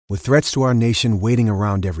With threats to our nation waiting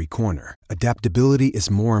around every corner, adaptability is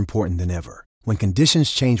more important than ever. When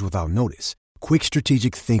conditions change without notice, quick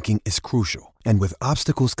strategic thinking is crucial. And with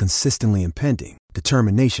obstacles consistently impending,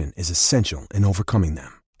 determination is essential in overcoming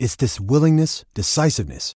them. It's this willingness,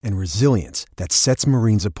 decisiveness, and resilience that sets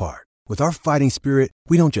Marines apart. With our fighting spirit,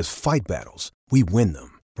 we don't just fight battles, we win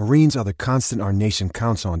them. Marines are the constant our nation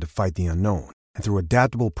counts on to fight the unknown. And through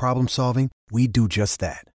adaptable problem solving, we do just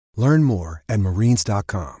that. Learn more at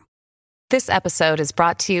marines.com. This episode is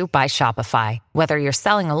brought to you by Shopify. Whether you're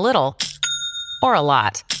selling a little or a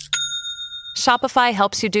lot, Shopify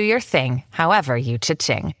helps you do your thing, however you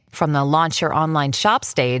cha-ching. From the launch your online shop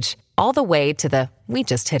stage, all the way to the we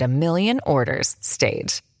just hit 1 million orders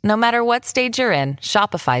stage. No matter what stage you're in,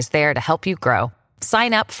 Shopify's there to help you grow.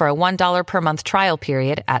 Sign up for a $1 per month trial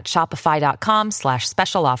period at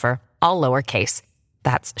shopify.com/special offer, all lowercase.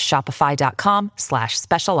 That's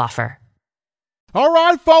shopify.com/special offer. All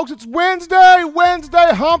right, folks, it's Wednesday,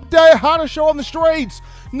 hump day, hottest show on the streets.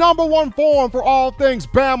 Number one forum for all things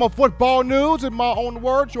Bama football news. In my own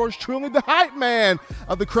words, yours truly, the hype man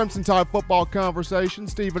of the Crimson Tide football conversation,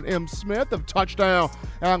 Stephen M. Smith of Touchdown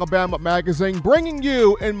Alabama Magazine, bringing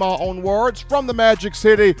you, in my own words, from the magic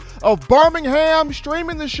city of Birmingham,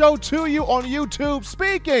 streaming the show to you on YouTube.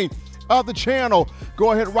 Speaking of the channel,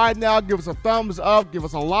 go ahead right now, give us a thumbs up, give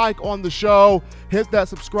us a like on the show, hit that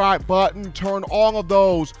subscribe button, turn all of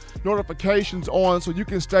those notifications on so you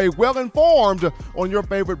can stay well informed on your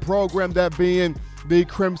favorite program, that being the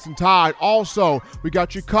Crimson Tide. Also, we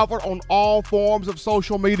got you covered on all forms of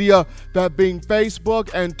social media, that being Facebook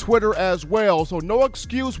and Twitter as well. So no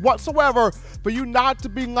excuse whatsoever for you not to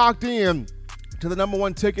be locked in to the number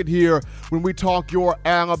one ticket here when we talk your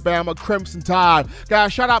Alabama Crimson Tide.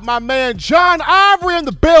 Guys, shout out my man John Ivory in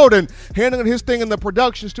the building, handling his thing in the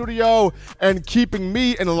production studio and keeping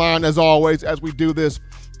me in line as always as we do this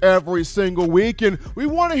every single week. And we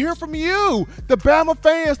want to hear from you, the Bama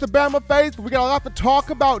fans, the Bama faithful. We got a lot to talk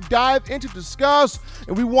about, dive into, discuss,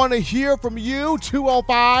 and we want to hear from you.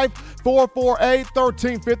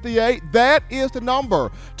 205-448-1358. That is the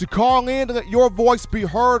number to call in to let your voice be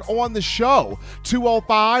heard on the show.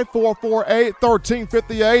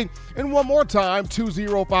 205-448-1358. And one more time,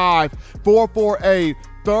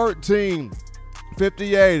 205-448-1358.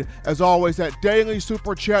 As always, that daily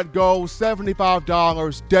super chat goal,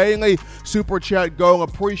 $75 daily super chat goal.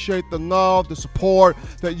 Appreciate the love, the support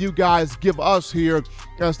that you guys give us here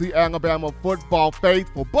as the Alabama football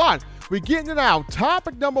faithful. But we're getting it out.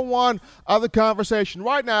 Topic number one of the conversation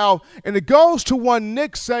right now, and it goes to one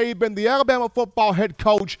Nick Saban, the Alabama football head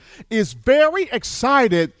coach, is very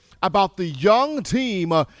excited about the young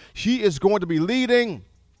team he is going to be leading.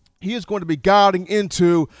 He is going to be guiding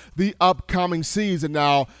into the upcoming season.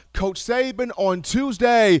 Now, Coach Saban, on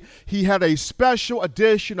Tuesday, he had a special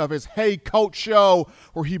edition of his Hey Coach show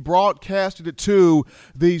where he broadcasted it to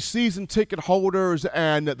the season ticket holders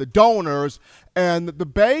and the donors. And the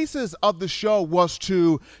basis of the show was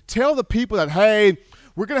to tell the people that, hey,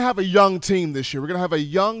 we're going to have a young team this year. We're going to have a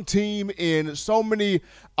young team in so many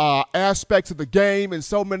aspects of the game, in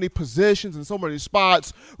so many positions, in so many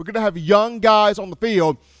spots. We're going to have young guys on the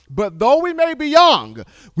field. But though we may be young,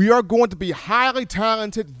 we are going to be highly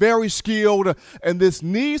talented, very skilled, and this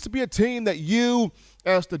needs to be a team that you,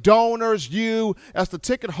 as the donors, you, as the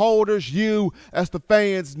ticket holders, you, as the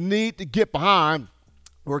fans, need to get behind.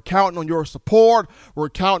 We're counting on your support. We're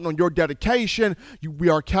counting on your dedication. We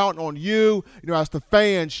are counting on you, as the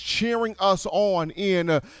fans, cheering us on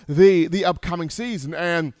in the upcoming season.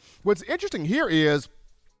 And what's interesting here is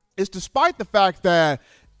despite the fact that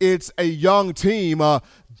it's a young team,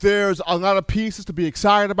 there's a lot of pieces to be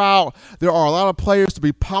excited about. There are a lot of players to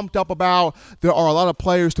be pumped up about. There are a lot of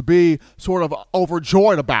players to be sort of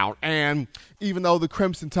overjoyed about. And even though the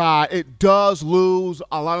Crimson Tide, it does lose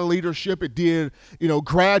a lot of leadership, it did,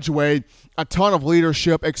 graduate a ton of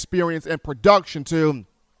leadership experience and production to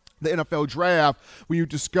the NFL draft when you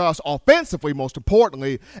discuss offensively, most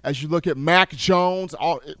importantly, as you look at Mac Jones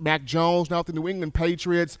now with the New England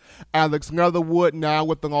Patriots, Alex Leatherwood now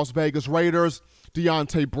with the Las Vegas Raiders,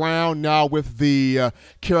 Deontay Brown now with the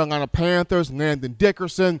Carolina Panthers, Landon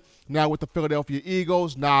Dickerson now with the Philadelphia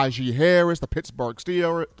Eagles, Najee Harris, the Pittsburgh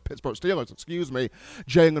Steelers,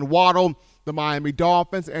 Jalen Waddle, the Miami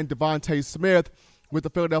Dolphins, and Devontae Smith with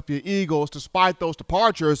the Philadelphia Eagles. Despite those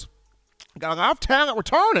departures, got a lot of talent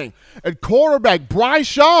returning. At quarterback,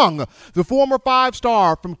 Bryce Young, the former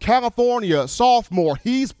five-star from California, sophomore,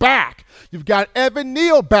 he's back. You've got Evan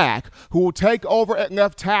Neal back, who will take over at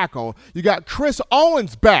left tackle. You got Chris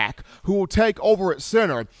Owens back, who will take over at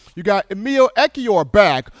center. You got Emil Ekiyor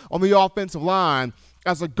back on the offensive line.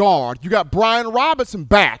 as a guard. You got Brian Robinson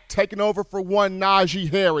back, taking over for one Najee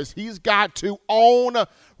Harris. He's got to own,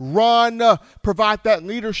 run, provide that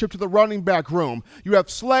leadership to the running back room. You have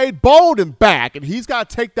Slade Bolden back, and he's got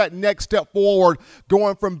to take that next step forward,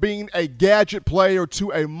 going from being a gadget player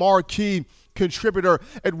to a marquee contributor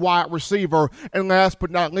at wide receiver. And last but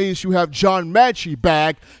not least, you have John Mechie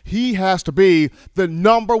back. He has to be the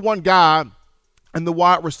number one guy in the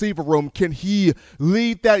wide receiver room. Can he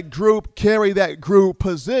lead that group, carry that group,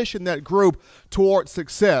 position that group towards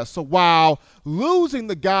success? So while losing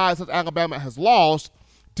the guys that Alabama has lost,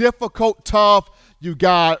 difficult, tough, you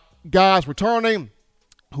got guys returning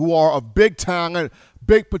who are of big talent,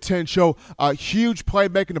 big potential, huge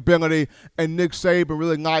playmaking ability, and Nick Saban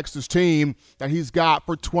really likes this team that he's got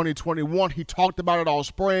for 2021. He talked about it all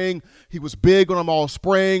spring. He was big on them all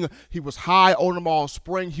spring. He was high on them all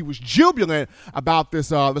spring. He was jubilant about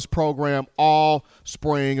this program all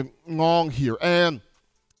spring long here. And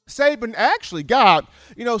Saban actually got,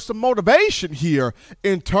 some motivation here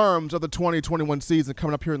in terms of the 2021 season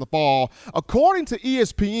coming up here in the fall. According to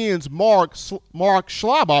ESPN's Mark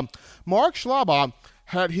Schlabach,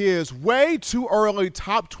 had his way too early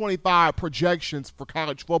top 25 projections for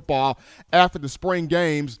college football after the spring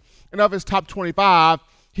games. And of his top 25,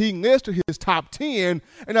 he listed his top 10,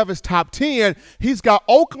 and of his top 10, he's got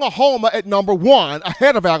Oklahoma at number 1,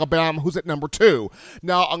 ahead of Alabama, who's at number 2.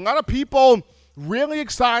 Now, a lot of people really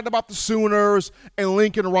excited about the Sooners and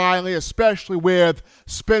Lincoln Riley, especially with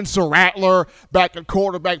Spencer Rattler back at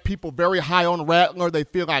quarterback. People very high on Rattler. They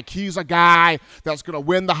feel like he's a guy that's going to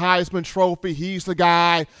win the Heisman Trophy. He's the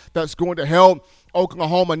guy that's going to help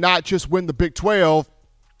Oklahoma not just win the Big 12,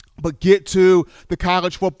 but get to the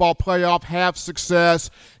college football playoff, have success,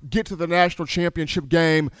 get to the national championship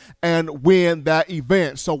game, and win that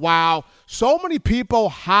event. So while so many people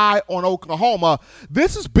high on Oklahoma,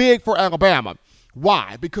 this is big for Alabama.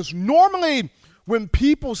 Why? Because normally when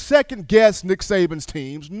people second-guess Nick Saban's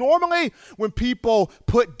teams, normally when people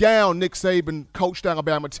put down Nick Saban coached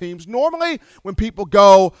Alabama teams, normally when people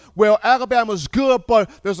go, well, Alabama's good,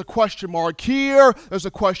 but there's a question mark here, there's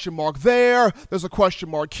a question mark there, there's a question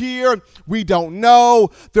mark here, we don't know,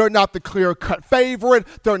 they're not the clear-cut favorite,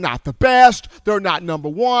 they're not the best, they're not number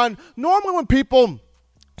one. Normally when people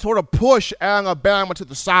sort of push Alabama to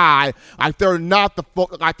the side like they're not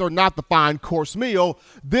the fine course meal,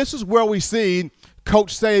 this is where we see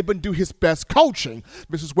Coach Saban do his best coaching.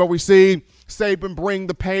 This is where we see Saban bring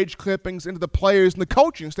the page clippings into the players and the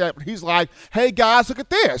coaching staff. He's like, hey, guys, look at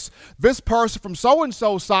this. This person from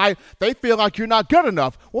so-and-so side, they feel like you're not good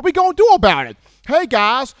enough. What we going to do about it? Hey,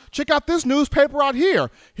 guys, check out this newspaper out here.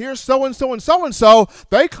 Here's so-and-so and so-and-so.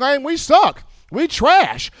 They claim we suck. We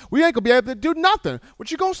trash. We ain't going to be able to do nothing. What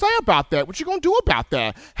you going to say about that? What you going to do about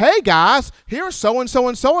that? Hey, guys, here's so-and-so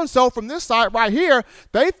and so-and-so from this side right here.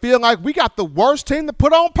 They feel like we got the worst team to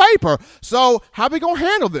put on paper. So how we going to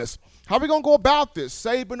handle this? How we going to go about this?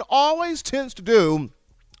 Saban always tends to do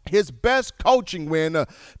his best coaching when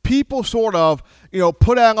people sort of,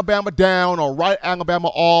 put Alabama down or write Alabama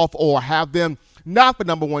off or have them not the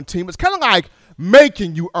number one team. It's kind of like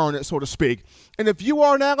making you earn it, so to speak. And if you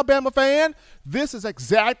are an Alabama fan, this is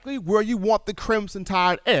exactly where you want the Crimson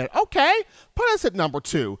Tide at. Okay, put us at number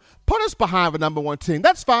 2. Put us behind the number 1 team.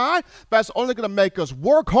 That's fine. That's only going to make us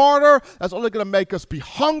work harder. That's only going to make us be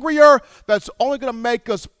hungrier. That's only going to make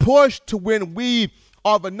us push to when we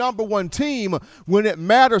are the number 1 team when it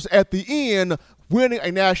matters at the end, winning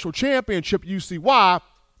a national championship. You see why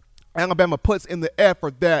Alabama puts in the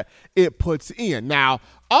effort that it puts in. Now,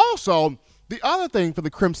 also, the other thing for the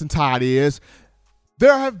Crimson Tide is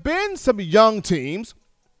there have been some young teams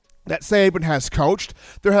that Saban has coached.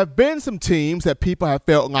 There have been some teams that people have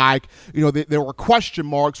felt like, there were question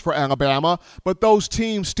marks for Alabama, but those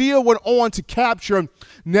teams still went on to capture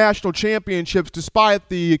national championships despite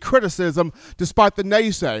the criticism, despite the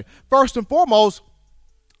naysay. First and foremost,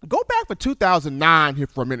 go back to 2009 here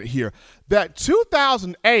for a minute here. That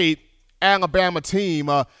 2008 Alabama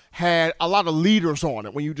team had a lot of leaders on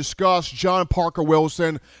it. When you discuss John Parker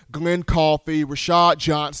Wilson, Glenn Coffey, Rashad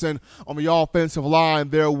Johnson, on the offensive line,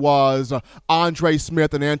 there was Andre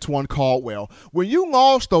Smith and Antoine Caldwell. When you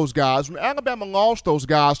lost those guys, when Alabama lost those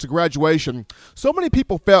guys to graduation, so many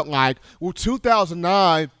people felt like,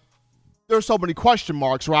 2009, there's so many question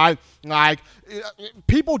marks, right? Like,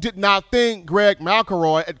 people did not think Greg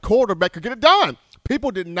McElroy at quarterback could get it done.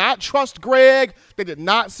 People did not trust Greg. They did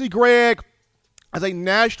not see Greg as a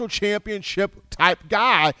national championship type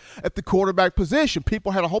guy at the quarterback position.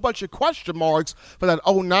 People had a whole bunch of question marks for that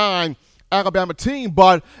 2009 Alabama team,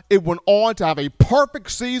 but it went on to have a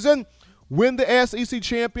perfect season, win the SEC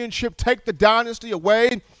championship, take the dynasty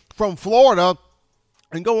away from Florida,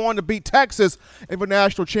 and go on to beat Texas in the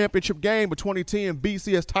national championship game, the 2010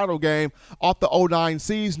 BCS title game off the 2009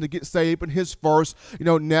 season to get Saban his first,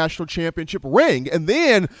 national championship ring. And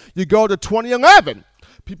then you go to 2011.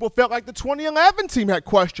 People felt like the 2011 team had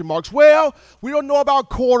question marks. Well, we don't know about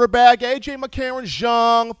quarterback. A.J. McCarron's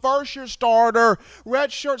young, first-year starter,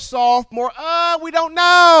 redshirt sophomore. We don't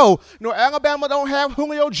know. Alabama don't have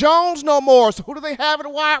Julio Jones no more. So who do they have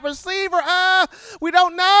at wide receiver? We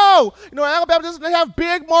don't know. Alabama doesn't have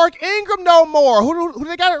Big Mark Ingram no more. Who do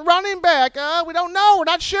they got at running back? We don't know. We're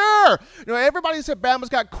not sure. Everybody said Bama's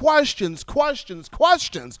got questions.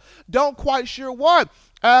 Don't quite sure what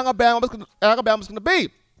Alabama's going to be.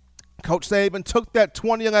 Coach Saban took that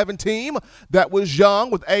 2011 team that was young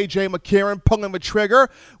with A.J. McCarron pulling the trigger,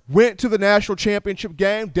 went to the national championship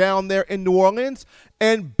game down there in New Orleans,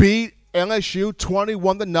 and beat LSU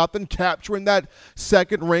 21-0, capturing that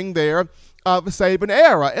second ring there of the Saban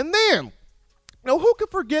era. And then, who could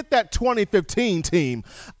forget that 2015 team?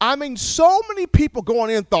 I mean, so many people going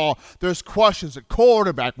in thought there's questions at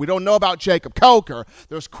quarterback. We don't know about Jacob Coker.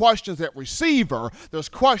 There's questions at receiver. There's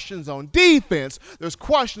questions on defense. There's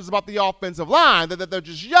questions about the offensive line, that they're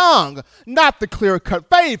just young, not the clear-cut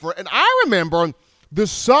favorite. And I remember the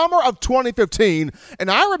summer of 2015, and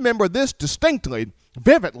I remember this distinctly,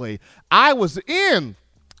 vividly. I was in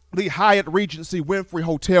the Hyatt Regency Winfrey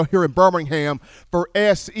Hotel here in Birmingham for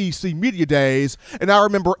SEC Media Days. And I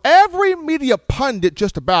remember every media pundit,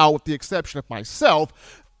 just about with the exception of myself,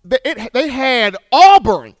 they had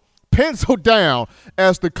Auburn penciled down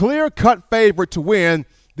as the clear-cut favorite to win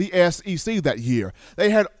the SEC that year. They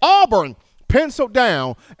had Auburn penciled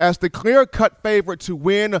down as the clear-cut favorite to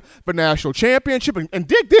win the national championship. And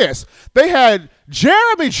dig this, they had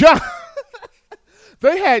Jeremy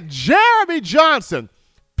Johnson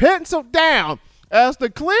penciled down as the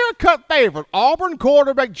clear-cut favorite. Auburn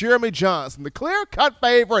quarterback Jeremy Johnson, the clear-cut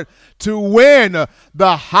favorite to win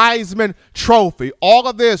the Heisman Trophy. All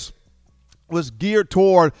of this was geared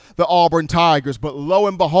toward the Auburn Tigers, but lo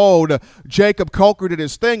and behold, Jacob Coker did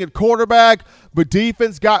his thing at quarterback, but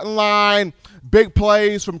defense got in line. Big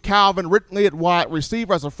plays from Calvin Ridley at wide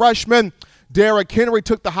receiver as a freshman. Derrick Henry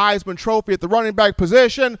took the Heisman Trophy at the running back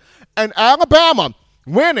position, and Alabama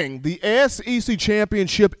winning the SEC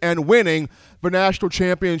championship and winning the national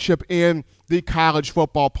championship in the college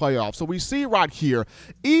football playoff. So we see right here,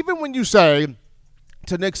 even when you say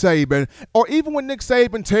to Nick Saban, or even when Nick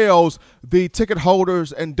Saban tells the ticket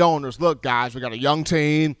holders and donors, look, guys, we got a young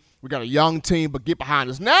team, but get behind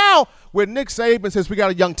us. Now, when Nick Saban says we got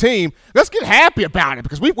a young team, let's get happy about it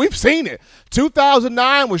because we've seen it.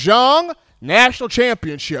 2009 was young, national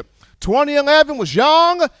championship. 2011 was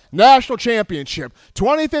young, national championship.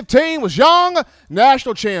 2015 was young,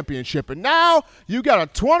 national championship. And now you got a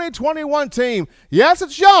 2021 team. Yes,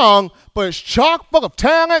 it's young, but it's chock full of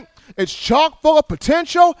talent. It's chock full of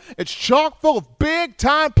potential. It's chock full of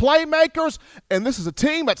big-time playmakers. And this is a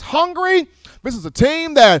team that's hungry. This is a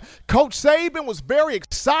team that Coach Saban was very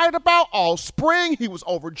excited about all spring. He was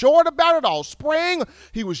overjoyed about it all spring.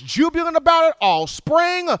 He was jubilant about it all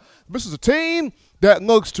spring. This is a team that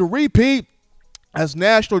looks to repeat as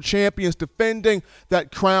national champions, defending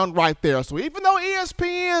that crown right there. So even though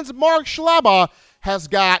ESPN's Mark Schlabach has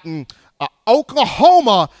gotten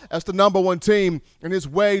Oklahoma as the number one team in his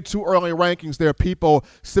way too early rankings, there are people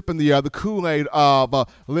sipping the Kool-Aid of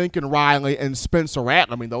Lincoln Riley and Spencer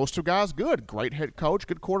Rattler. I mean, those two guys, good. Great head coach,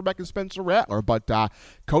 good quarterback in Spencer Rattler. But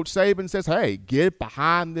Coach Saban says, hey, get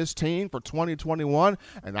behind this team for 2021,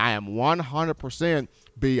 and I am 100%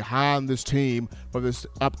 behind this team for this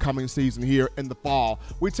upcoming season here in the fall.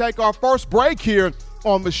 We take our first break here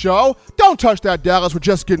on the show. Don't touch that, Dallas. We're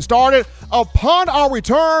just getting started. Upon our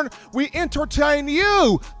return, we entertain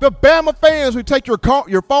you, the Bama fans. We take your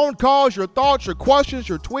phone calls, your thoughts, your questions,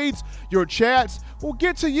 your tweets, your chats. We'll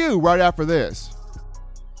get to you right after this.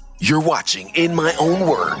 You're watching In My Own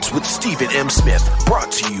Words with Stephen M. Smith,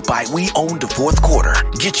 brought to you by We Own the Fourth Quarter.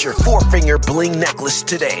 Get your four-finger bling necklace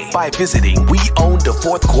today by visiting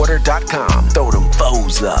weownthefourthquarter.com. Throw them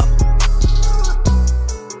foes up.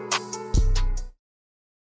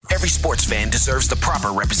 Every sports fan deserves the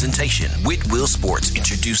proper representation. Whitwell Sports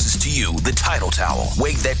introduces to you the Title Towel.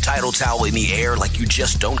 Wave that Title Towel in the air like you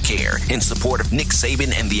just don't care in support of Nick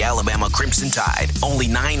Saban and the Alabama Crimson Tide. Only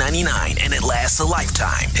 $9.99 and it lasts a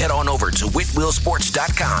lifetime. Head on over to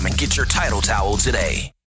whitwellsports.com and get your Title Towel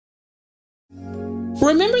today.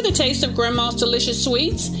 Remember the taste of Grandma's delicious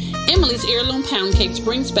sweets? Emily's Heirloom Pound Cakes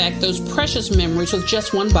brings back those precious memories with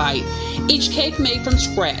just one bite. Each cake made from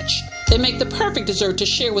scratch. They make the perfect dessert to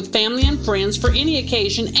share with family and friends for any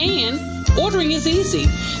occasion, and ordering is easy.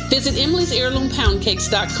 Visit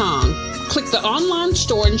Emily'sHeirloomPoundCakes.com. Click the online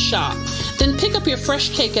store and shop. Then pick up your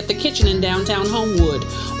fresh cake at the kitchen in downtown Homewood.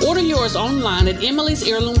 Order yours online at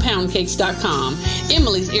Emily'sHeirloomPoundCakes.com.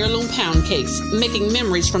 Emily's Heirloom Pound Cakes, making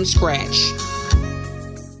memories from scratch.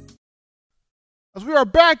 As we are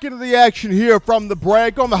back into the action here from the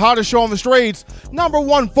break on the hottest show on the streets, number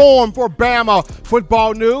one forum for Bama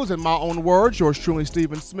football news. In my own words, yours truly,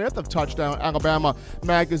 Stephen Smith of Touchdown Alabama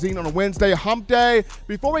Magazine on a Wednesday hump day.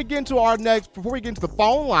 Before we get into the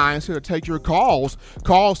phone lines here to take your calls,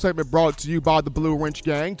 call segment brought to you by the Blue Wrench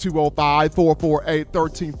Gang,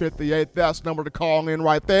 205-448-1358. That's the number to call in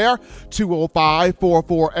right there,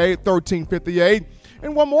 205-448-1358.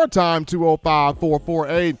 And one more time,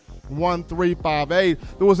 205-448-1358. 1358.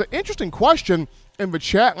 There was an interesting question in the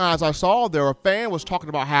chat lines I saw there. A fan was talking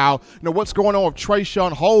about how, what's going on with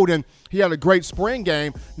Trayshawn Holden. He had a great spring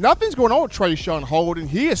game. Nothing's going on with Trayshawn Holden.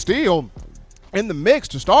 He is still in the mix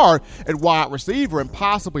to start at wide receiver and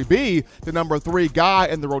possibly be the number 3 guy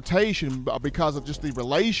in the rotation because of just the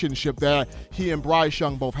relationship that he and Bryce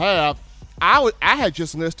Young both have. I had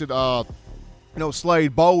just listed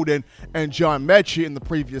Slade Bolden and John Mechie in the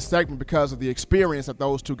previous segment because of the experience that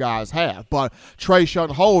those two guys have. But Trayshawn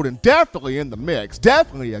Holden definitely in the mix,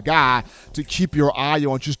 definitely a guy to keep your eye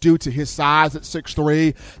on just due to his size at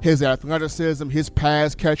 6'3", his athleticism, his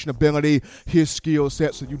pass catching ability, his skill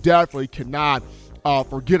set. So you definitely cannot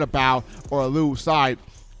forget about or lose sight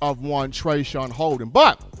of one Trayshawn Holden.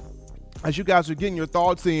 But as you guys are getting your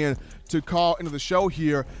thoughts in to call into the show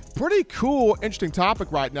here, pretty cool, interesting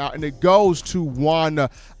topic right now, and it goes to one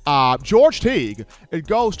George Teague. It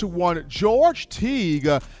goes to one George Teague,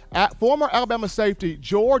 former Alabama safety.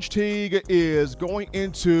 George Teague is going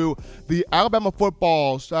into the Alabama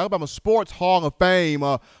Sports Hall of Fame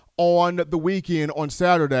on the weekend on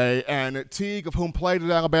Saturday, and Teague, of whom played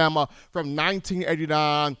at Alabama from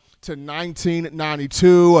 1989 to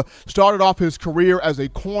 1992. Started off his career as a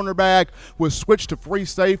cornerback, was switched to free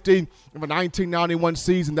safety in the 1991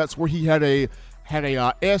 season. That's where he had a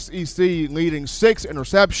SEC leading 6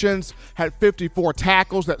 interceptions, had 54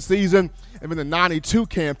 tackles that season. And in the 92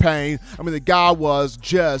 campaign, the guy was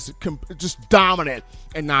just dominant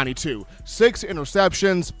in 92. 6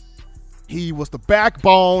 interceptions. He was the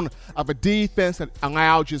backbone of a defense that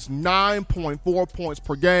allowed just 9.4 points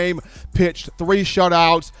per game, pitched 3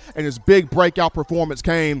 shutouts, and his big breakout performance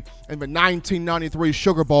came in the 1993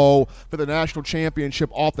 Sugar Bowl for the national championship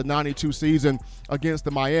off the 92 season against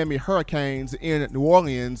the Miami Hurricanes in New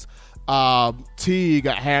Orleans. Teague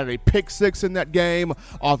had a pick 6 in that game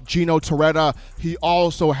off Gino Torretta. He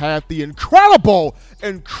also had the incredible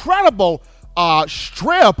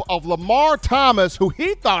strip of Lamar Thomas, who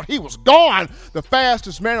he thought he was gone, the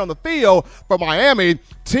fastest man on the field for Miami.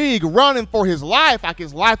 Teague running for his life, like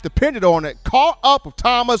his life depended on it, caught up with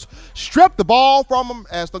Thomas, stripped the ball from him,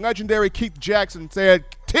 as the legendary Keith Jackson said.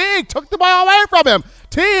 Teague took the ball away from him.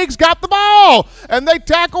 Teague's got the ball, and they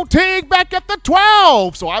tackled Teague back at the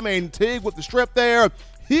 12. So, Teague with the strip there,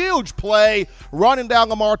 huge play, running down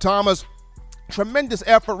Lamar Thomas. Tremendous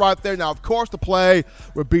effort right there. Now, of course, the play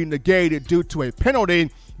would be negated due to a penalty,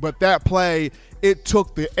 but that play, it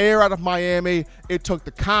took the air out of Miami. It took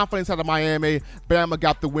the confidence out of Miami. Bama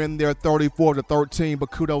got the win there, 34-13,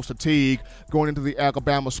 but kudos to Teague going into the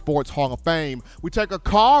Alabama Sports Hall of Fame. We take a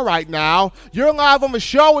call right now. You're live on the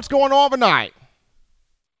show. What's going on tonight?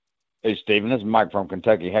 Hey, Stephen. This is Mike from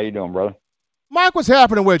Kentucky. How you doing, brother? Mike, what's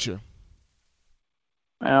happening with you?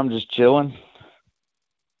 Man, I'm just chilling.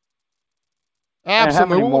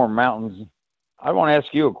 Absolutely. How many more mountains? I want to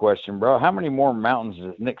ask you a question, bro. How many more mountains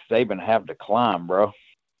does Nick Saban have to climb, bro?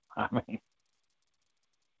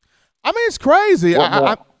 It's crazy.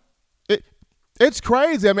 It's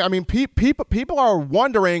crazy. People are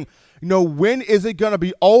wondering, when is it going to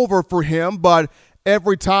be over for him? But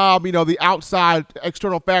every time, the outside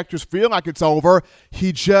external factors feel like it's over,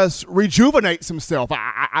 he just rejuvenates himself.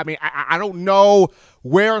 I don't know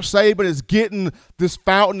where Saban is getting this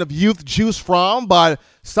fountain of youth juice from, but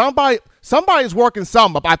somebody's working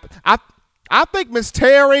something. I think Miss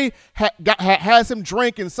Terry has him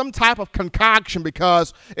drinking some type of concoction,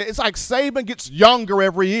 because it's like Saban gets younger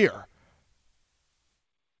every year.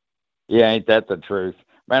 Yeah, ain't that the truth?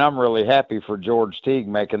 Man, I'm really happy for George Teague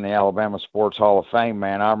making the Alabama Sports Hall of Fame,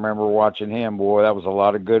 man. I remember watching him. Boy, that was a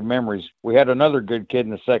lot of good memories. We had another good kid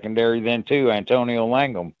in the secondary then, too, Antonio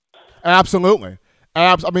Langham. Absolutely. You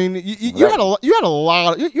had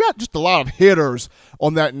just a lot of hitters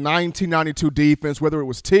on that 1992 defense, whether it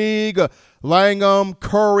was Teague, Langham,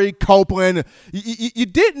 Curry, Copeland. You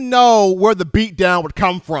didn't know where the beatdown would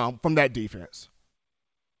come from that defense.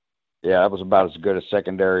 Yeah, that was about as good a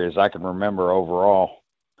secondary as I can remember overall.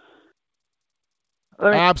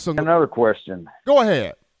 Absolutely. Another question. Go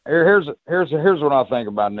ahead. Here's what I think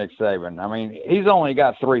about Nick Saban. I mean, he's only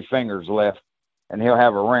got 3 fingers left, and he'll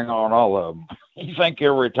have a ring on all of them. You think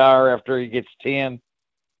he'll retire after he gets 10?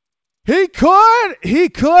 He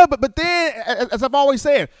could, but then, as I've always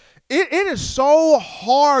said, it is so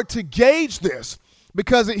hard to gauge this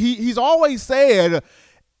because he's always said,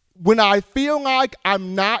 when I feel like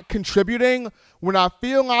I'm not contributing, when I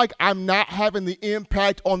feel like I'm not having the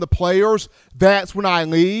impact on the players, that's when I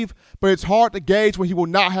leave. But it's hard to gauge when he will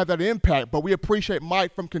not have that impact. But we appreciate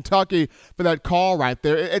Mike from Kentucky for that call right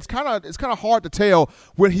there. It's kind of hard to tell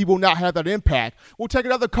when he will not have that impact. We'll take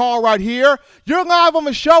another call right here. You're live on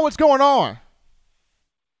the show. What's going on?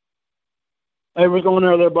 Hey, what's going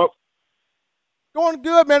on there, Bo? Going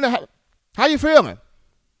good, man. How you feeling?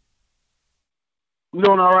 I'm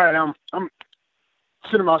doing all right. I'm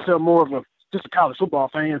considering myself more of just a college football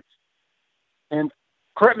fan. And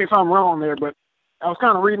correct me if I'm wrong there, but I was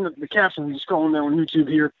kind of reading the captions and scrolling down on YouTube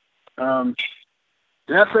here.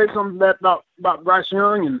 Did I say something about Bryce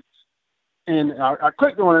Young? And I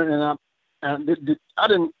clicked on it, and I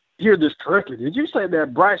didn't hear this correctly. Did you say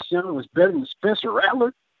that Bryce Young was better than Spencer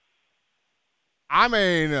Rattler? I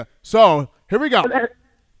mean, so here we go. All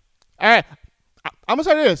right, I'm gonna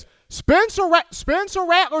say this: Spencer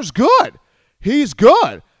Rattler's good. He's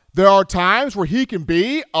good. There are times where he can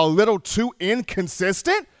be a little too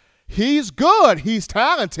inconsistent. He's good. He's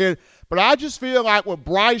talented. But I just feel like what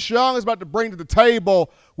Bryce Young is about to bring to the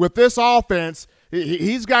table with this offense,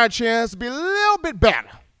 he's got a chance to be a little bit better.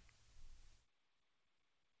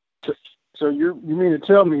 So you mean to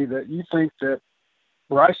tell me that you think that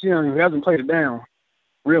Bryce Young, who hasn't played a down,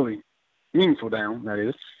 really meaningful down, that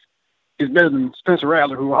is better than Spencer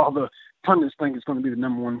Rattler, who all the pundits think is going to be the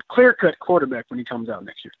number 1 clear-cut quarterback when he comes out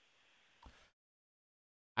next year?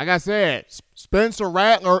 Like I said, Spencer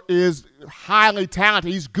Rattler is highly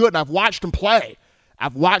talented. He's good, and I've watched him play.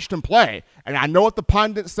 And I know what the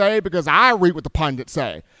pundits say because I read what the pundits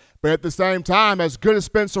say. But at the same time, as good as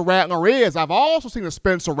Spencer Rattler is, I've also seen a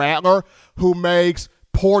Spencer Rattler who makes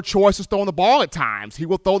poor choices throwing the ball at times. He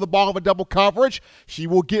will throw the ball in double coverage. He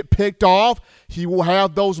will get picked off. He will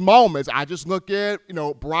have those moments. I just look at,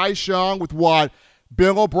 Bryce Young with what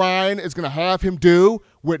Bill O'Brien is going to have him do,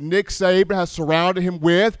 what Nick Saban has surrounded him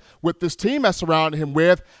with, what this team has surrounded him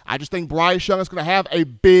with. I just think Bryce Young is going to have a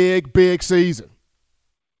big, big season.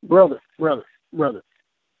 Brother. Word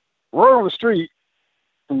on the street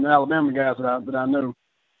from the Alabama guys that I know,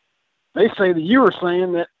 they say that you were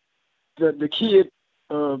saying that the kid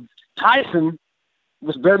Tyson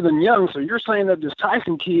was better than Young. So you're saying that this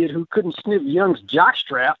Tyson kid who couldn't sniff Young's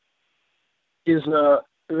jockstrap is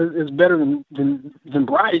better than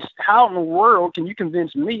Bryce. How in the world can you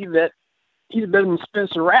convince me that he's better than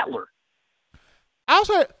Spencer Rattler? I'll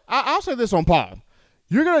say this on Paul.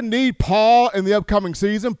 You're going to need Paul in the upcoming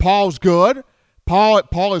season. Paul's good.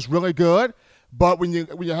 Paul is really good. But when you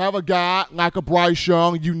have a guy like a Bryce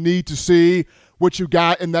Young, you need to see what you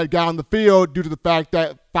got in that guy on the field due to the fact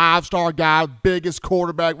that 5-star guy, biggest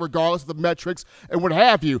quarterback, regardless of the metrics and what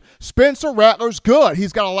have you. Spencer Rattler's good.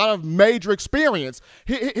 He's got a lot of major experience.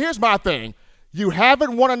 Here's my thing. You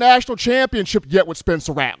haven't won a national championship yet with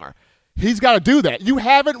Spencer Rattler. He's got to do that.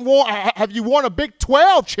 Have you won a Big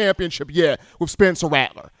 12 championship yet with Spencer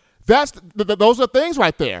Rattler? Those are things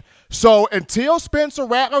right there. So until Spencer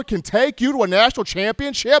Rattler can take you to a national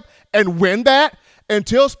championship and win that,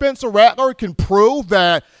 until Spencer Rattler can prove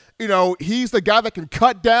that, he's the guy that can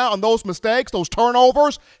cut down on those mistakes, those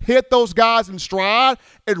turnovers, hit those guys in stride,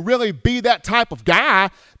 and really be that type of guy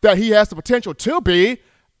that he has the potential to be,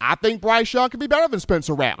 I think Bryce Young can be better than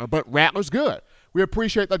Spencer Rattler, but Rattler's good. We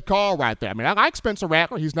appreciate that call right there. I mean, I like Spencer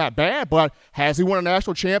Rattler. He's not bad, but has he won a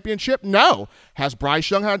national championship? No. Has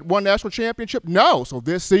Bryce Young won a national championship? No. So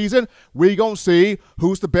this season, we're going to see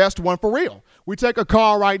who's the best one for real. We take a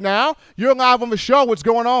call right now. You're live on the show. What's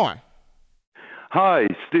going on? Hi,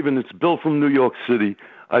 Stephen. It's Bill from New York City.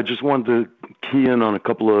 I just wanted to key in on a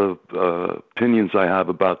couple of opinions I have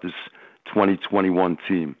about this 2021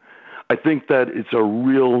 team. I think that it's a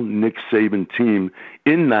real Nick Saban team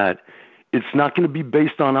in that it's not going to be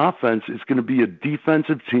based on offense. It's going to be a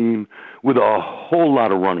defensive team with a whole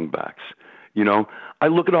lot of running backs. I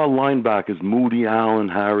look at our linebackers, Moody, Allen,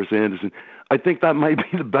 Harris, Anderson. I think that might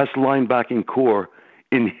be the best linebacking core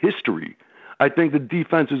in history. I think the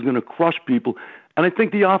defense is going to crush people, and I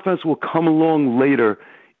think the offense will come along later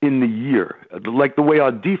in the year, like the way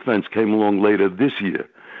our defense came along later this year.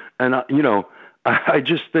 And, I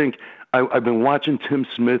just think I've been watching Tim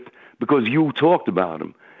Smith because you talked about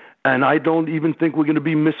him. And I don't even think we're going to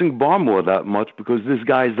be missing Barmore that much because this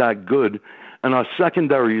guy's that good. And our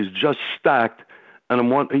secondary is just stacked. And I'm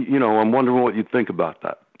wondering what you think about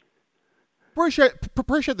that.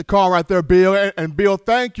 Appreciate the call right there, Bill. And Bill,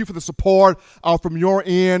 thank you for the support from your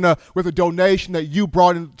end with the donation that you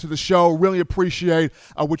brought into the show. Really appreciate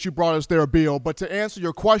what you brought us there, Bill. But to answer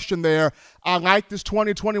your question there, I like this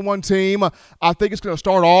 2021 team. I think it's going to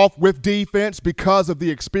start off with defense because of the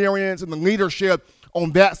experience and the leadership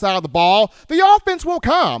on that side of the ball. The offense will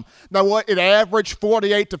come. Now, what, it averaged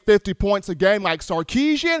 48 to 50 points a game like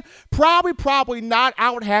Sarkisian? Probably not. I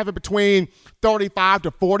would have it between 35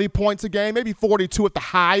 to 40 points a game, maybe 42 at the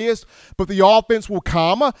highest, but the offense will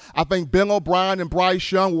come. I think Bill O'Brien and Bryce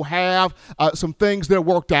Young will have some things that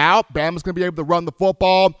worked out. Bama's going to be able to run the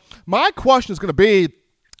football. My question is going to be,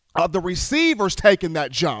 the receivers taking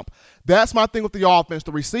that jump. That's my thing with the offense.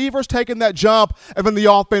 The receivers taking that jump, and then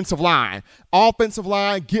the offensive line. Offensive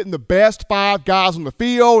line getting the best 5 guys on the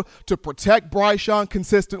field to protect Bryce Young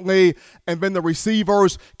consistently, and then the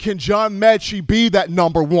receivers, can John Mechie be that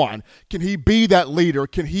number one? Can he be that leader?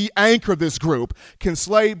 Can he anchor this group? Can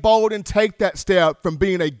Slade Bolden take that step from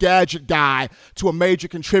being a gadget guy to a major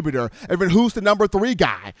contributor? And then who's the number 3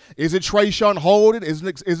 guy? Is it Trayshawn Holden? Is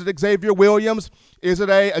it Xavier Williams? Is it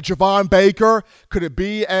a Javon Baker? Could it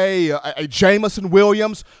be a Jamison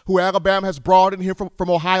Williams, who Alabama has brought in here from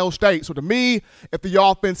Ohio State? So to me, if the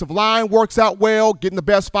offensive line works out well, getting the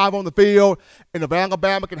best 5 on the field, and if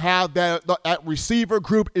Alabama can have that receiver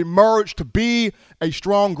group emerge to be a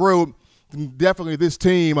strong group, then definitely this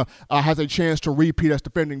team has a chance to repeat as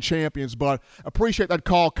defending champions. But appreciate that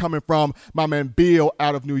call coming from my man Bill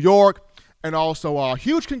out of New York. And also,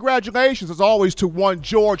 huge congratulations, as always, to one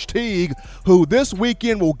George Teague, who this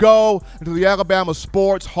weekend will go into the Alabama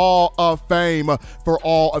Sports Hall of Fame for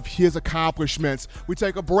all of his accomplishments. We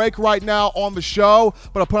take a break right now on the show,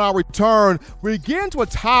 but upon our return, we get into a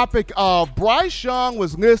topic of Bryce Young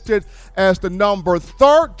was listed as the number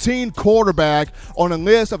 13 quarterback on a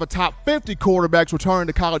list of the top 50 quarterbacks returning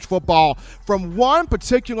to college football from one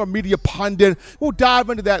particular media pundit. We'll dive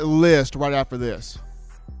into that list right after this.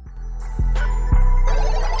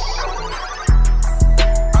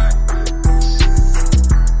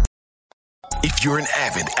 If you're an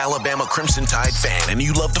avid Alabama Crimson Tide fan and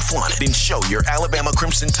you love to flaunt it, then show your Alabama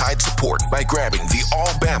Crimson Tide support by grabbing the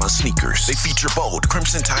All-Bama sneakers. They feature bold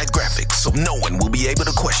Crimson Tide graphics, so no one will be able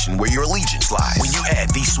to question where your allegiance lies. When you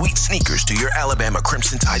add these sweet sneakers to your Alabama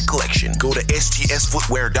Crimson Tide collection, go to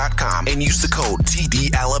stsfootwear.com and use the code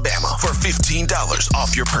TDAlabama for $15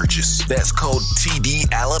 off your purchase. That's code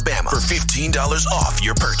TDAlabama for $15 off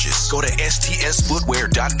your purchase. Go to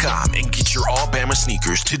stsfootwear.com and get your All-Bama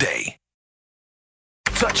sneakers today.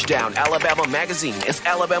 Touchdown Alabama Magazine is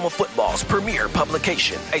Alabama football's premier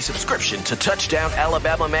publication. A subscription to Touchdown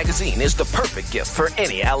Alabama Magazine is the perfect gift for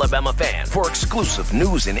any Alabama fan. For exclusive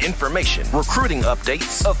news and information, recruiting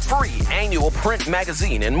updates, a free annual print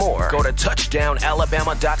magazine, and more, go to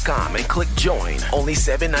touchdownalabama.com and click join. Only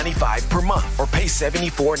 $7.95 per month, or pay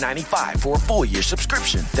 $74.95 for a full year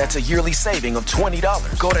subscription. That's a yearly saving of $20.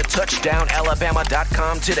 Go to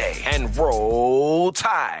touchdownalabama.com today and roll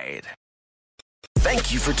Tide.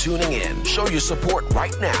 Thank you for tuning in. Show your support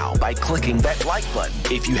right now by clicking that like button.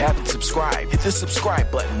 If you haven't subscribed, hit the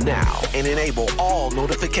subscribe button now and enable all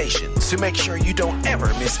notifications to make sure you don't ever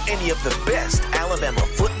miss any of the best Alabama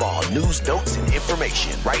football news, notes, and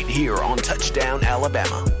information right here on Touchdown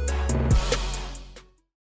Alabama.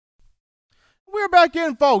 We're back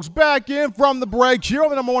in, folks. Back in from the break here on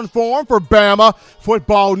the number one forum for Bama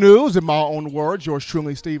football news. In my own words, yours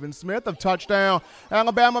truly, Stephen Smith of Touchdown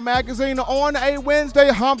Alabama Magazine on a Wednesday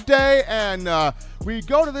hump day. And we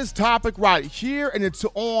go to this topic right here, and it's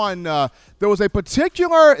on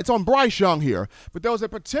it's on Bryce Young here, but there was a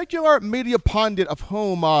particular media pundit of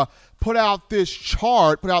whom put out this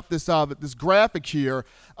chart, this graphic here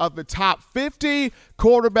of the top 50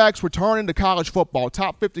 quarterbacks returning to college football,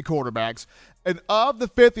 top 50 quarterbacks. And of the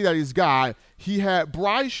 50 that he's got, he had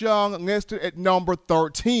Bryce Young listed at number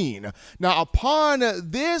 13. Now, upon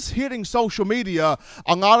this hitting social media,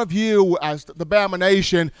 a lot of you, as the Bama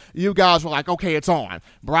Nation, you guys were like, okay, it's on.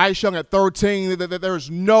 Bryce Young at 13,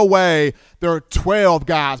 there's no way there are 12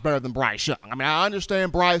 guys better than Bryce Young. I mean, I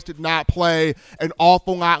understand Bryce did not play an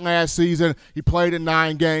awful lot last season. He played in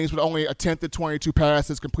 9 games with only attempted 22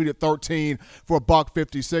 passes, completed 13 for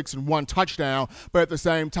 $156 and 1 touchdown. But at the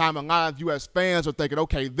same time, a lot of U.S. fans are thinking,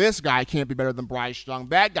 okay, this guy can't be better than Bryce Young.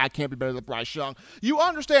 That guy can't be better than Bryce Young. You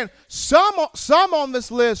understand, some on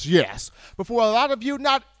this list, yes. But for a lot of you,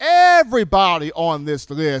 not everybody on this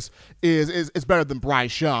list is better than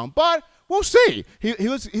Bryce Young. But we'll see.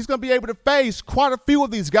 He's going to be able to face quite a few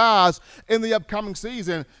of these guys in the upcoming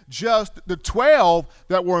season. Just the 12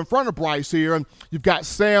 that were in front of Bryce here. You've got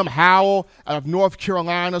Sam Howell out of North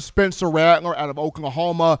Carolina, Spencer Rattler out of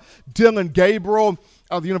Oklahoma, Dylan Gabriel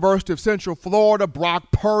out of the University of Central Florida,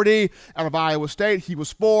 Brock Purdy out of Iowa State. He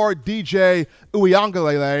was 4. DJ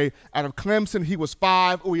Uiagalelei out of Clemson. He was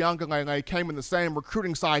 5. Uiagalelei came in the same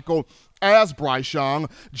recruiting cycle as Bryce Young.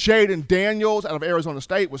 Jaden Daniels out of Arizona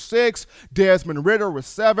State was 6. Desmond Ridder was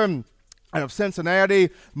 7. Out of Cincinnati,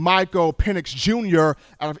 Michael Penix Jr.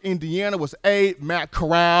 out of Indiana was 8. Matt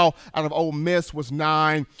Corral out of Ole Miss was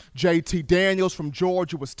 9. JT Daniels from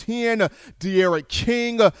Georgia was 10. De'Aaron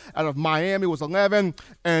King out of Miami was 11.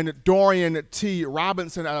 And Dorian T.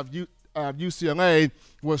 Robinson out of UCLA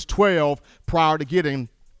was 12 prior to getting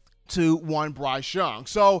to one Bryce Young.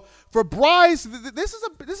 So for Bryce, this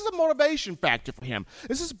is a motivation factor for him.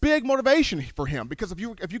 This is big motivation for him because if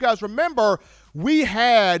you guys remember, we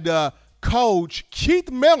had Coach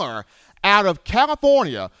Keith Miller out of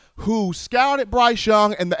California who scouted Bryce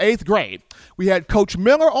Young in the 8th grade. We had Coach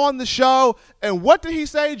Miller on the show, and what did he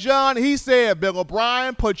say, John? He said, Bill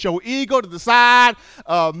O'Brien, put your ego to the side,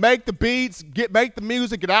 make the beats, make the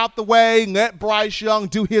music, get out the way, let Bryce Young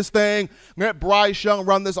do his thing, let Bryce Young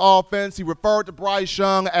run this offense. He referred to Bryce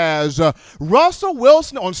Young as Russell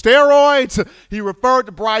Wilson on steroids. He referred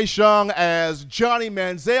to Bryce Young as Johnny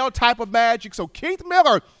Manziel type of magic. So Keith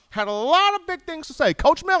Miller had a lot of big things to say.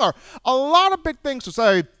 Coach Miller, a lot of big things to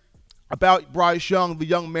say about Bryce Young, the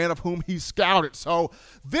young man of whom he scouted. So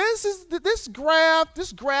this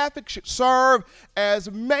graphic should serve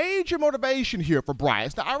as major motivation here for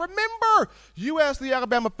Bryce. Now, I remember you as the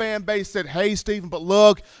Alabama fan base said, hey, Stephen, but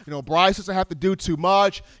look, Bryce doesn't have to do too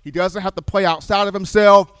much. He doesn't have to play outside of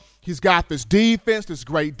himself. He's got this defense, this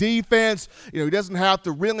great defense. He doesn't have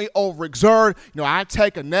to really overexert. I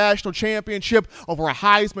take a national championship over a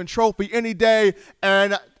Heisman Trophy any day,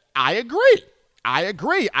 and I agree.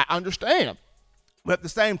 I understand. But at the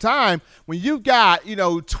same time, when you've got,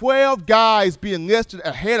 12 guys being listed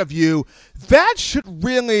ahead of you, that should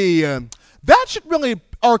really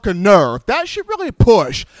irk a nerve. That should really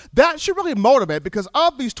push. That should really motivate because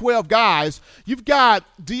of these 12 guys, you've got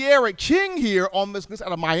De'Aaron King here on this list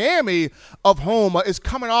out of Miami, of whom is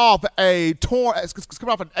coming off an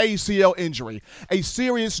ACL injury, a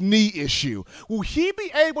serious knee issue. Will he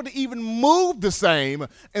be able to even move the same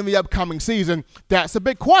in the upcoming season? That's a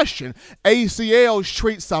big question. ACLs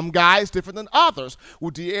treat some guys different than others.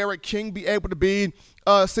 Will De'Aaron King be able to be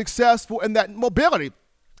successful in that mobility?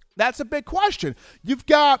 That's a big question. You've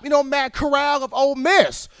got, Matt Corral of Ole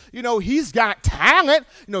Miss. He's got talent.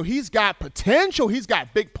 He's got potential. He's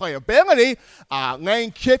got big playability.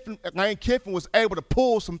 Lane Kiffin was able to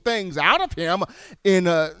pull some things out of him in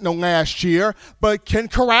last year. But can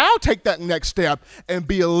Corral take that next step and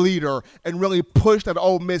be a leader and really push that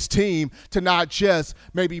Ole Miss team to not just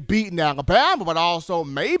maybe beating Alabama, but also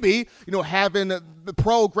maybe, having the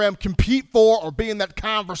program compete for or be in that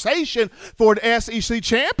conversation for an SEC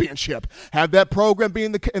championship? Have that program be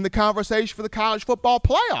in the conversation for the college football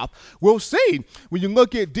playoff? We'll see. When you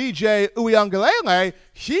look at DJ Uiagalelei,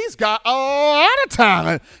 he's got a lot of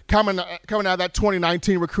talent coming out of that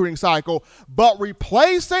 2019 recruiting cycle, but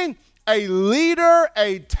replacing a leader,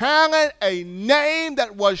 a talent, a name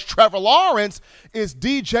that was Trevor Lawrence, is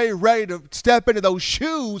DJ ready to step into those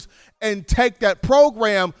shoes and take that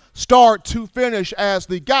program start to finish as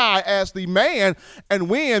the guy, as the man, and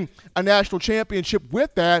win a national championship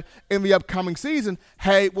with that in the upcoming season?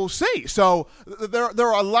 Hey, we'll see. So there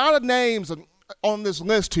are a lot of names on this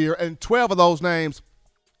list here, and 12 of those names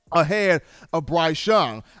ahead of Bryce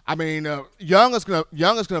Young. I mean, Young is gonna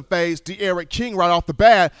face De'Aaron King right off the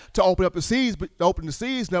bat to open the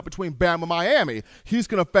season up between Bama and Miami. He's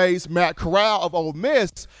gonna face Matt Corral of Ole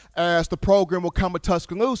Miss as the program will come to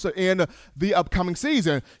Tuscaloosa in the upcoming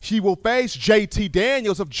season. He will face JT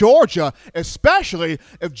Daniels of Georgia, especially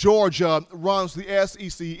if Georgia runs the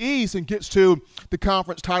SEC East and gets to the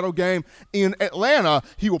conference title game in Atlanta.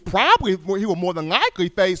 He will more than likely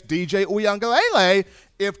face DJ Uiagalelei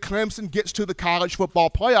if Clemson gets to the college football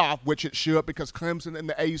playoff, which it should, because Clemson and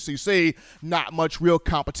the ACC, not much real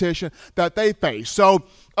competition that they face. So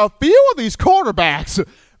a few of these quarterbacks,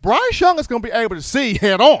 Bryce Young is going to be able to see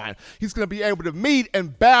head on. He's going to be able to meet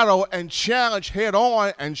and battle and challenge head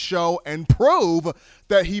on and show and prove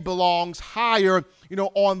that he belongs higher,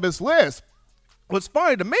 on this list. What's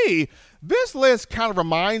funny to me, this list kind of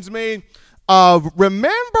reminds me of,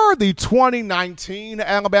 remember the 2019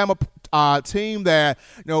 Alabama team that,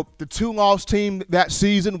 the 2-loss team that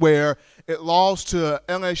season where it lost to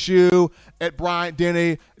LSU at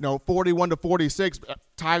Bryant-Denny, 41-46.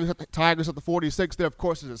 Tigers at the 46 there, of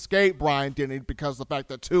course, has escaped Bryant-Denny because of the fact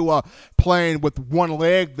that Tua playing with one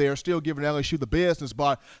leg there, still giving LSU the business,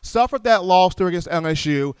 but suffered that loss there against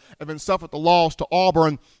LSU and then suffered the loss to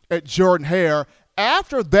Auburn at Jordan-Hare.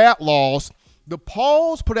 After that loss, the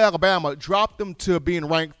polls put Alabama, dropped them to being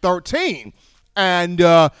ranked 13. And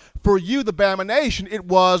for you, the Bama Nation, it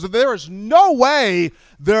was there is no way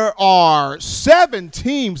there are 7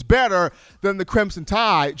 teams better than the Crimson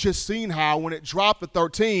Tide. Just seeing how when it dropped to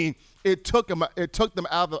 13, it took them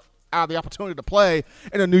out of the opportunity to play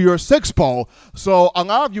in a New Year's Six Bowl. So a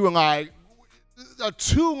lot of you are like, a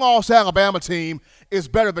 2-loss Alabama team is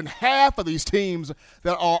better than half of these teams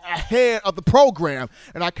that are ahead of the program.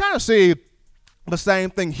 And I kind of see the same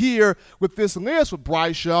thing here with this list with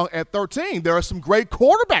Bryce Young at 13. There are some great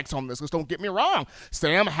quarterbacks on this list, don't get me wrong.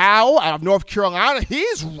 Sam Howell out of North Carolina,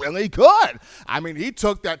 he's really good. I mean, he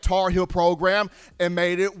took that Tar Heel program and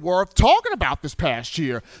made it worth talking about this past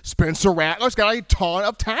year. Spencer Rattler's got a ton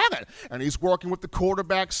of talent, and he's working with the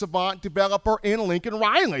quarterback savant developer in Lincoln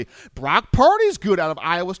Riley. Brock Purdy's good out of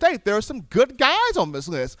Iowa State. There are some good guys on this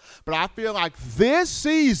list, but I feel like this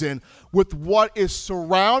season, with what is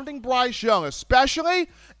surrounding Bryce Young, especially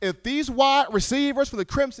if these wide receivers for the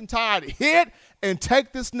Crimson Tide hit and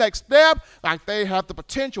take this next step like they have the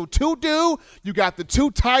potential to do. You got the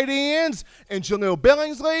 2 tight ends in Jaleel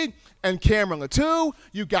Billingsley and Cameron Latou.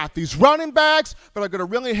 You got these running backs that are going to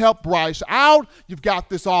really help Bryce out. You've got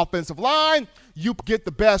this offensive line. You get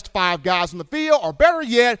the best 5 guys on the field, or better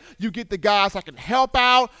yet, you get the guys that can help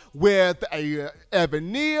out with a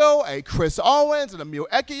Evan Neal, a Chris Owens, and Emil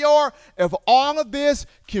Ekiyor. If all of this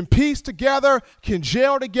can piece together, can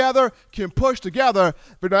gel together, can push together,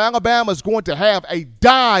 then Alabama is going to have a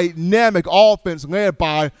dynamic offense led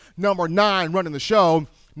by number 9 running the show.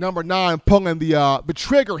 Number 9 pulling the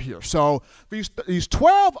trigger here. So these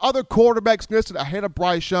 12 other quarterbacks listed ahead of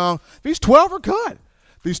Bryce Young, these 12 are good.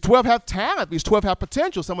 These 12 have talent. These 12 have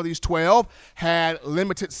potential. Some of these 12 had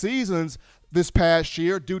limited seasons this past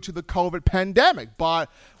year due to the COVID pandemic. But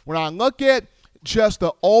when I look at just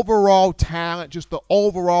the overall talent, just the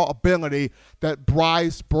overall ability that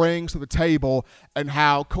Bryce brings to the table, and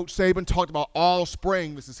how Coach Saban talked about all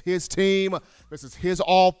spring, this is his team, this is his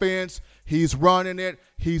offense, he's running it,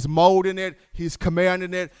 he's molding it, he's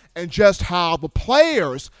commanding it, and just how the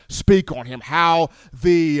players speak on him, how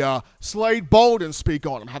the Slade Bolden speak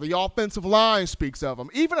on him, how the offensive line speaks of him,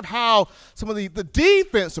 even of how some of the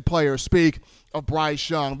defensive players speak of Bryce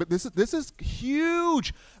Young. But this is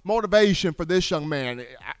huge motivation for this young man.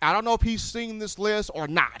 I don't know if he's seen this list or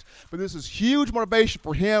not, but this is huge motivation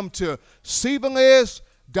for him to see the list,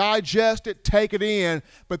 digest it, take it in,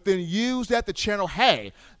 but then use that to channel,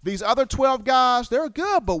 hey, these other 12 guys, they're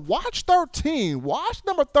good, but watch 13. Watch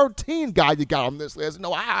number 13 guy you got on this list.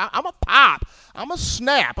 No, I'm a pop. I'm a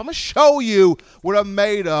snap. I'm going to show you what I'm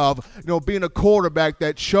made of, being a quarterback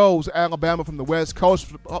that shows Alabama from the West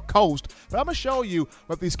Coast. But I'm going to show you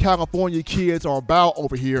what these California kids are about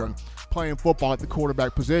over here and playing football at the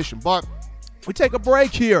quarterback position. But we take a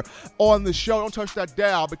break here on the show. Don't touch that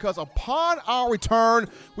dial, because upon our return,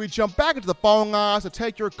 we jump back into the phone lines to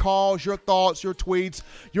take your calls, your thoughts, your tweets,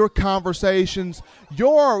 your conversations. We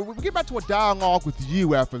get back to a dialogue with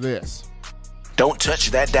you after this. Don't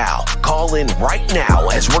touch that dial. Call in right now,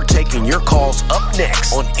 as we're taking your calls up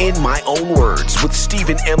next on In My Own Words with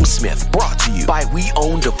Stephen M. Smith, brought to you by We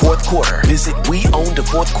Own the Fourth Quarter. Visit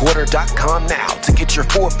WeOwnTheFourthQuarter.com now to get your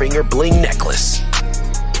 4-finger bling necklace.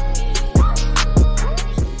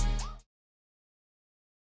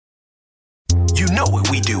 You know what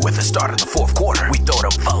we do at the start of the fourth quarter. We throw them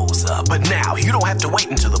foes up. But now you don't have to wait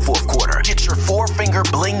until the fourth quarter. Get your 4-finger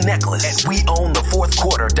bling necklace at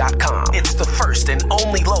WeOwnTheFourthQuarter.com. It's the first and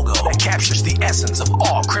only logo that captures the essence of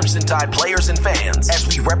all Crimson Tide players and fans as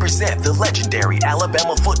we represent the legendary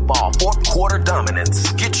Alabama football fourth quarter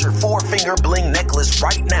dominance. Get your 4-finger bling necklace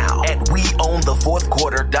right now at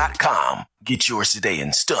WeOwnTheFourthQuarter.com. Get yours today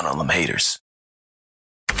and stun on them haters.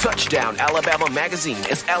 Touchdown Alabama Magazine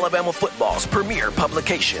is Alabama football's premier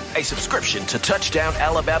publication. A subscription to Touchdown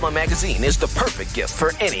Alabama Magazine is the perfect gift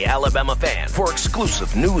for any Alabama fan. For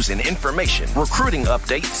exclusive news and information, recruiting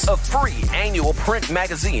updates, a free annual print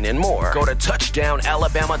magazine, and more, go to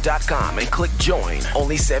touchdownalabama.com and click join.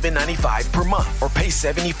 Only $7.95 per month, or pay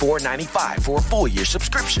 $74.95 for a full year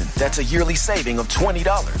subscription. That's a yearly saving of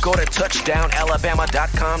 $20. Go to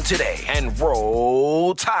touchdownalabama.com today and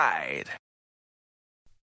roll Tide.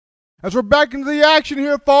 As we're back into the action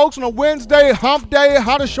here, folks, on a Wednesday, hump day,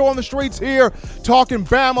 hottest show on the streets here, talking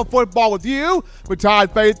Bama football with you, with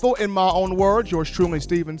Tide Faithful, in my own words, yours truly,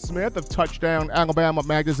 Stephen Smith of Touchdown Alabama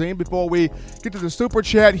Magazine. Before we get to the Super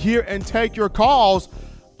Chat here and take your calls,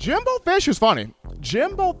 Jimbo Fisher's funny.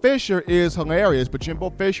 Jimbo Fisher is hilarious, but Jimbo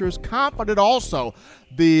Fisher is confident also.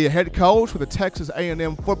 The head coach for the Texas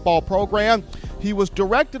A&M football program, he was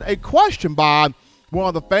directed a question by one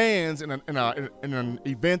of the fans in an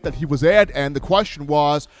event that he was at, and the question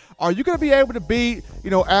was, are you going to be able to beat,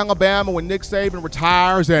 Alabama when Nick Saban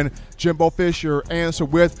retires? And Jimbo Fisher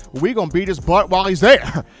answered with, we're going to beat his butt while he's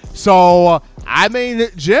there. So,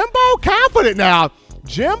 Jimbo confident now.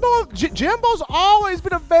 Jimbo's always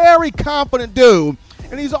been a very confident dude,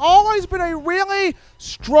 and he's always been a really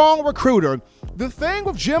strong recruiter. The thing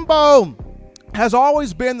with Jimbo has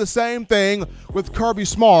always been the same thing with Kirby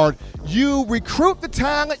Smart. You recruit the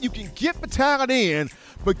talent, you can get the talent in,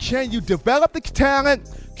 but can you develop the talent?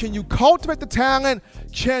 Can you cultivate the talent?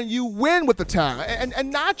 Can you win with the talent?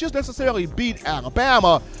 And not just necessarily beat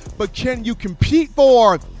Alabama, but can you compete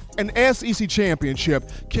for an SEC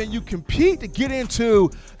championship? Can you compete to get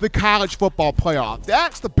into the college football playoff?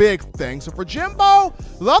 That's the big thing. So for Jimbo,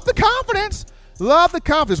 love the confidence. Love the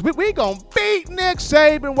confidence. We going to beat Nick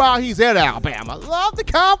Saban while he's at Alabama. Love the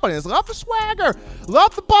confidence. Love the swagger.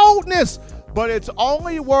 Love the boldness. But it's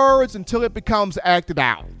only words until it becomes acted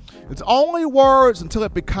out. It's only words until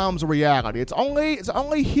it becomes a reality. It's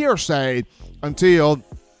only hearsay until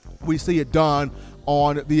we see it done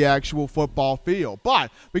on the actual football field.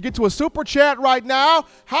 But we get to a super chat right now.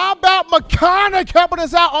 How about Mechanic helping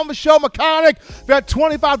us out on the show? Mechanic, that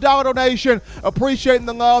 $25 donation. Appreciating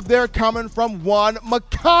the love there coming from one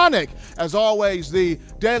Mechanic. As always, the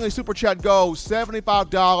daily super chat goes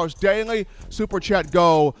 $75 daily. Super chat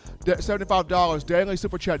go $75 daily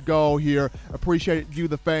super chat goal here. Appreciate you,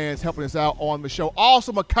 the fans, helping us out on the show.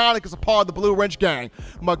 Also, Mechanic is a part of the Blue Ridge Gang.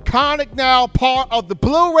 Mechanic now part of the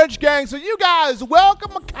Blue Ridge Gang. So you guys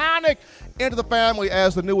welcome Mechanic into the family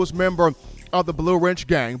as the newest member of the Blue Ridge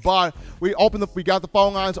Gang. But we got the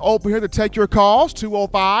phone lines open here to take your calls.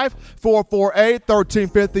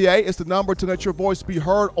 205-448-1358 is the number to let your voice be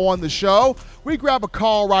heard on the show. We grab a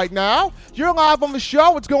call right now. You're live on the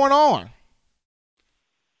show. What's going on?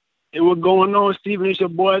 Hey, what's going on, Steven? It's your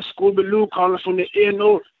boy, Scooby Lou, calling from the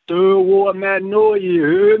NO, Third Ward, Magnolia, you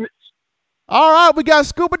heard me? All right, we got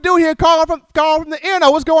Scooby-Doo here calling from the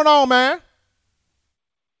NO. What's going on, man?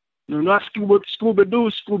 No, not Scooby-Doo,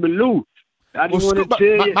 Scooby Lou. I just want to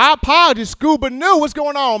tell you. My apologies, Scooby-Doo. What's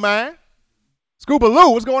going on, man?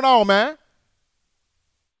 Scooby-Lou, what's going on, man?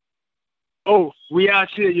 Oh, we out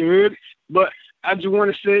here, you heard me? But I just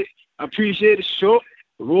want to say, I appreciate the show.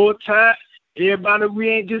 Roll Tide. Everybody, we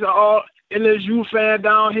ain't just all LSU fan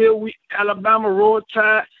down here. We Alabama, Roll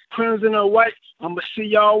Tide, Crimson and White. I'm going to see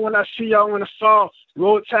y'all when I see y'all in the fall.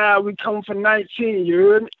 Roll Tide, we coming for 19, you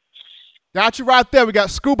heard me? Got you right there. We got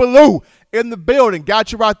Scooby-Lou in the building.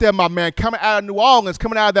 Got you right there, my man. Coming out of New Orleans,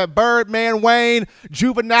 coming out of that Birdman, Wayne,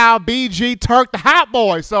 Juvenile, BG, Turk, the Hot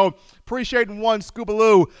Boy. So appreciating one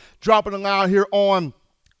Scooby-Lou dropping a line here on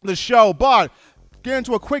the show. But get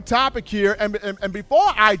into a quick topic here, and before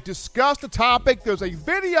I discuss the topic, there's a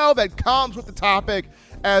video that comes with the topic.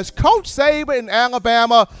 As Coach Saban in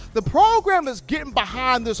Alabama, the program is getting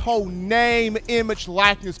behind this whole name, image,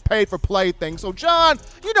 likeness, pay-for-play thing. So, John,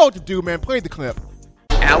 you know what to do, man. Play the clip.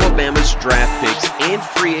 Alabama's draft picks and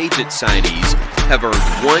free agent signees have earned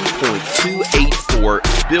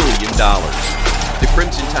 $1.284 billion. The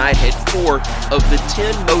Crimson Tide had 4 of the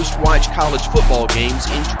 10 most watched college football games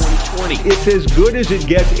in 2020. It's as good as it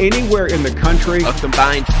gets anywhere in the country. A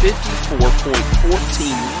combined 54.14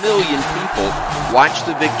 million people watched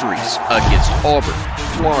the victories against Auburn,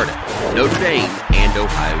 Florida, Notre Dame, and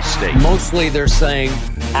Ohio State. Mostly they're saying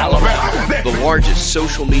Alabama. The largest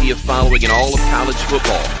social media following in all of college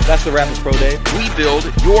football. That's the Rapids Pro Day. We build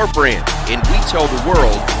your brand, and we tell the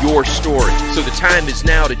world your story. So the time is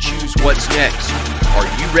now to choose what's next. Are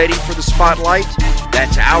you ready for the spotlight?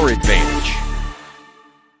 That's our advantage.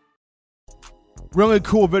 Really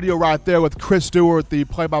cool video right there with Chris Stewart, the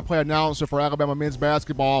play-by-play announcer for Alabama men's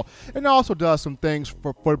basketball, and also does some things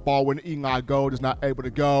for football when Eli Gold is not able to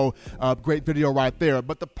go. Great video right there.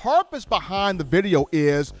 But the purpose behind the video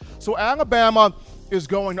is so Alabama is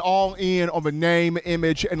going all in on the name,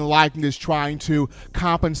 image, and likeness, trying to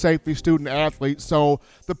compensate the student athletes. So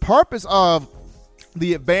the purpose of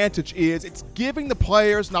the advantage is it's giving the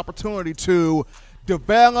players an opportunity to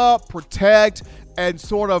develop, protect, and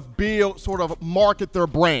sort of market their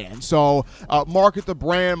brand. So market the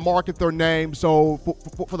brand, market their name. So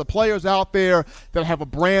for the players out there that have a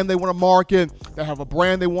brand they want to market, that have a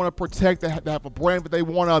brand they want to protect, that have a brand that they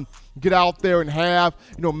want to get out there and have,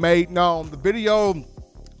 made known. The video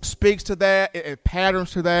speaks to that, it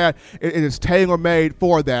patterns to that, it is tailor-made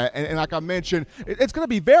for that. And like I mentioned, it's going to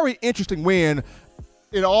be very interesting when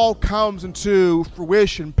it all comes into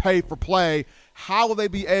fruition, pay for play, how will they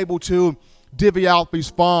be able to divvy out these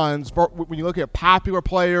funds when you look at popular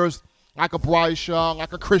players like a Bryce Young,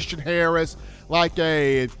 like a Christian Harris, like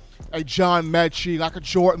a John Mechie, like a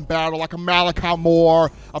Jordan Battle, like a Malachi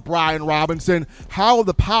Moore, a Brian Robinson? How will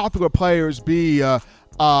the popular players be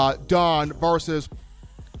done versus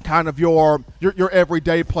kind of your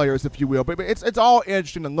everyday players, if you will? But it's all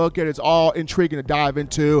interesting to look at. It's all intriguing to dive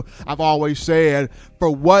into. I've always said, for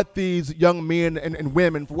what these young men and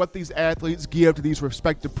women, for what these athletes give to these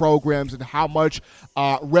respective programs and how much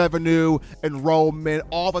revenue, enrollment,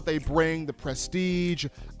 all that they bring, the prestige,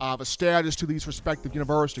 the status to these respective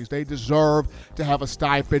universities, they deserve to have a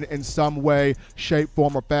stipend in some way, shape,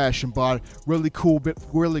 form, or fashion. But really cool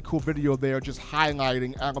video there, just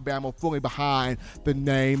highlighting Alabama fully behind the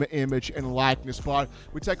name, image, and likeness. But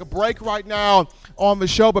we take a break right now on the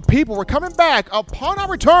show. But people, we're coming back. Upon our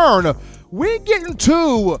return, we get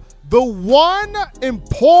into the one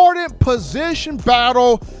important position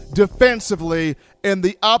battle defensively in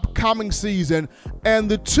the upcoming season and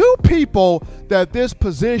the two people that this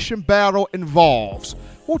position battle involves.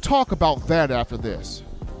 We'll talk about that after this.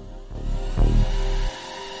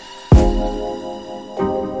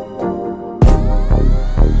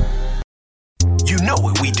 You know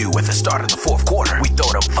what we do at the start of the fourth quarter. We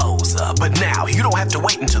throw them foes up. But now you don't have to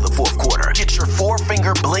wait until the fourth quarter. Get your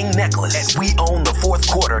four-finger bling necklace at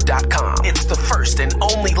WeOwnTheFourthQuarter.com. It's the first and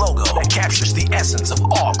only logo that captures the essence of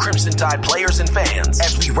all Crimson Tide players and fans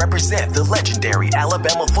as we represent the legendary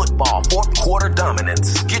Alabama football fourth quarter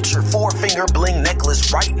dominance. Get your four-finger bling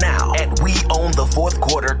necklace right now at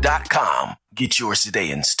WeOwnTheFourthQuarter.com. Get yours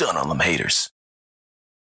today and stun on them haters.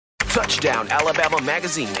 Touchdown Alabama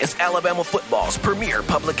Magazine is Alabama football's premier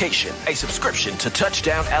publication. A subscription to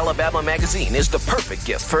Touchdown Alabama Magazine is the perfect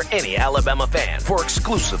gift for any Alabama fan. For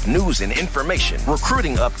exclusive news and information,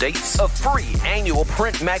 recruiting updates, a free annual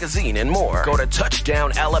print magazine, and more, go to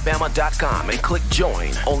touchdownalabama.com and click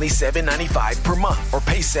join. Only $7.95 per month, or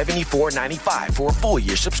pay $74.95 for a full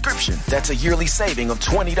year subscription. That's a yearly saving of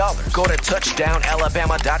 $20. Go to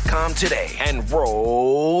touchdownalabama.com today and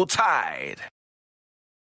roll Tide.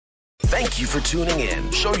 Thank you for tuning in.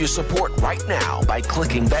 Show your support right now by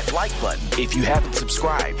clicking that like button. If you haven't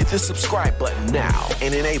subscribed, hit the subscribe button now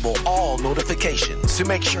and enable all notifications to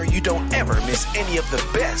make sure you don't ever miss any of the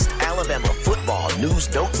best Alabama football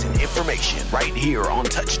news, notes, and information right here on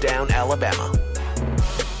Touchdown Alabama.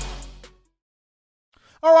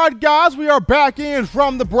 All right, guys, we are back in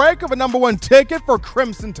from the break of a number one ticket for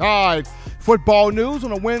Crimson Tide football news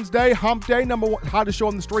on a Wednesday, hump day, number one hottest show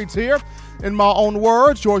on the streets here. In my own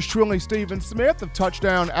words, yours truly, Stephen Smith of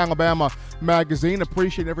Touchdown Alabama Magazine.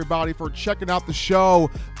 Appreciate everybody for checking out the show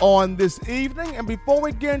on this evening. And before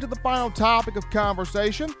we get into the final topic of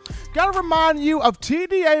conversation, got to remind you of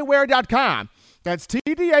TDAwear.com. That's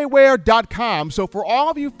TDAwear.com. So for all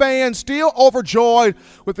of you fans still overjoyed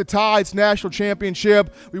with the Tide's national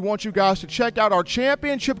championship, we want you guys to check out our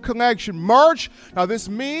championship collection merch. Now this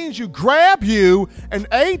means you grab you an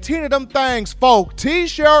 18 of them things, folk,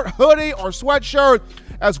 t-shirt, hoodie, or sweatshirt,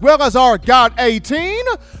 as well as our Got 18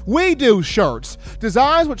 We Do shirts.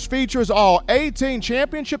 Designs which features all 18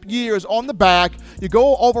 championship years on the back. You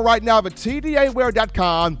go over right now to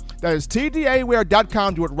TDAwear.com. That is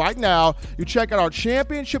TDAwear.com. Do it right now. You check out our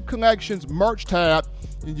championship collections merch tab,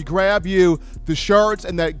 and you grab you the shirts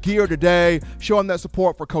and that gear today, showing that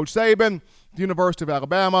support for Coach Saban, the University of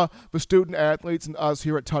Alabama, the student athletes, and us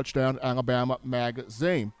here at Touchdown Alabama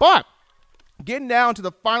Magazine. But getting down to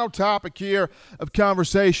the final topic here of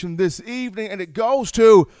conversation this evening, and it goes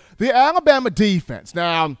to the Alabama defense.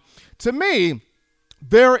 Now, to me,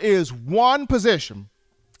 there is one position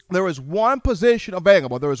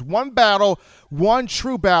available. There is one battle, one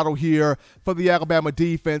true battle here for the Alabama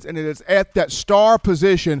defense, and it is at that star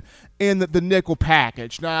position in the nickel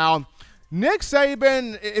package. Now, Nick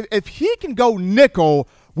Saban, if he can go nickel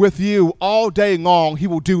with you all day long, he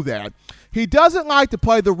will do that. He doesn't like to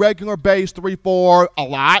play the regular base 3-4 a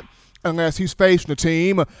lot unless he's facing a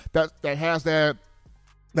team that has that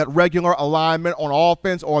regular alignment on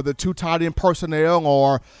offense, or the two tight end personnel,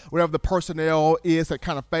 or whatever the personnel is that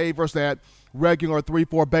kind of favors that regular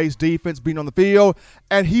 3-4 base defense being on the field.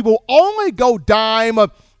 And he will only go dime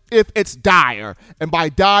if it's dire. And by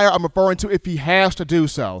dire, I'm referring to if he has to do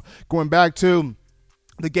so. Going back to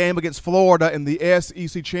the game against Florida in the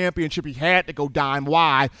SEC championship, he had to go dime.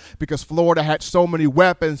 Why? Because Florida had so many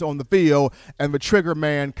weapons on the field, and the trigger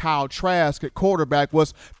man, Kyle Trask, at quarterback,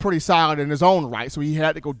 was pretty solid in his own right, so he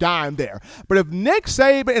had to go dime there. But if Nick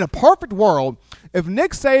Saban, in a perfect world, if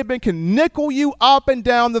Nick Saban can nickel you up and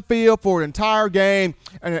down the field for an entire game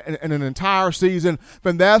and an entire season,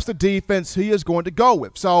 then that's the defense he is going to go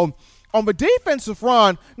with. So on the defensive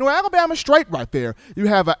front, Alabama's straight right there. You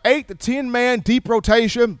have an 8 to 10-man deep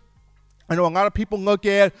rotation. I know a lot of people look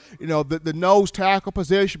at, the nose tackle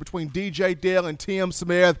position between DJ Dale and Tim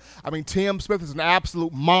Smith. I mean, Tim Smith is an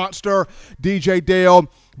absolute monster. DJ Dale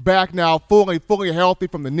back now fully healthy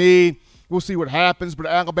from the knee. We'll see what happens, but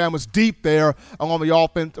Alabama's deep there along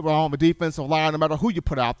the defensive line, no matter who you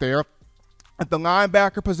put out there. At the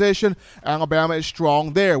linebacker position, Alabama is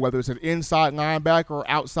strong there, whether it's an inside linebacker or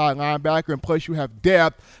outside linebacker, and plus you have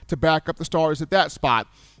depth to back up the starters at that spot.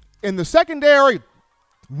 In the secondary,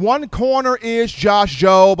 one corner is Josh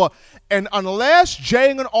Jobe, and unless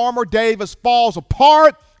Jalen Armour-Davis falls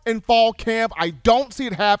apart in fall camp, I don't see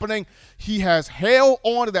it happening. He has held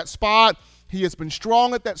on to that spot. He has been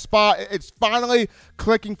strong at that spot. It's finally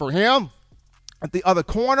clicking for him at the other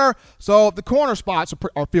corner, so the corner spots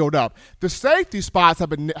are filled up. The safety spots have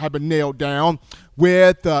been nailed down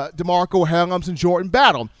with DeMarco Hellams and Jordan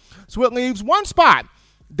Battle. So it leaves one spot,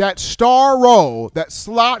 that star role, that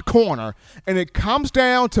slot corner, and it comes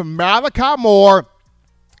down to Malachi Moore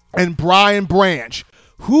and Brian Branch,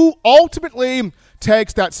 who ultimately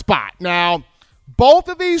takes that spot. Now, both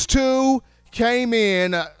of these two came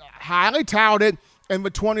in highly touted in the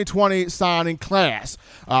 2020 signing class.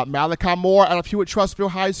 Malachi Moore out of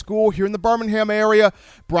Hewitt-Trussville High School here in the Birmingham area.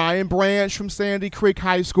 Brian Branch from Sandy Creek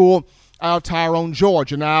High School out of Tyrone,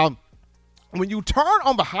 Georgia. Now, when you turn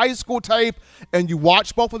on the high school tape and you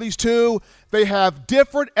watch both of these two, they have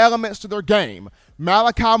different elements to their game.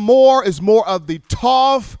 Malachi Moore is more of the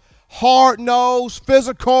tough, hard-nosed,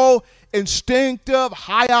 physical, instinctive,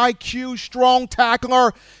 high IQ, strong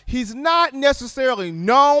tackler. He's not necessarily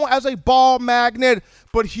known as a ball magnet,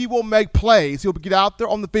 but he will make plays. He'll get out there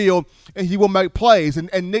on the field, and he will make plays. And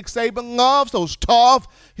Nick Saban loves those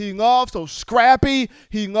tough. He loves those scrappy.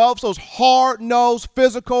 He loves those hard-nosed,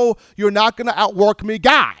 physical, you're not going to outwork me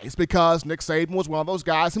guys, because Nick Saban was one of those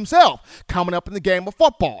guys himself coming up in the game of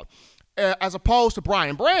football. As opposed to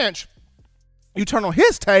Brian Branch, you turn on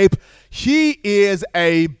his tape, he is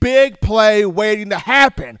a big play waiting to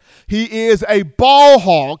happen. He is a ball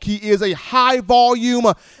hawk. He is a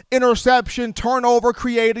high-volume interception,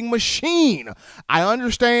 turnover-creating machine. I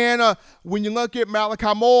understand when you look at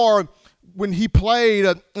Malachi Moore, when he played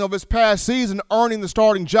this past season, earning the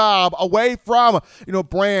starting job away from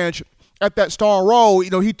Branch at that star role,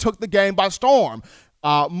 he took the game by storm.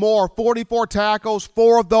 Moore, 44 tackles,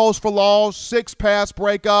 4 of those for loss, 6 pass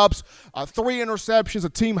breakups, 3 interceptions, a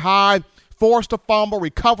team high, forced a fumble,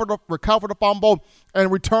 recovered a fumble,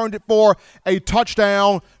 and returned it for a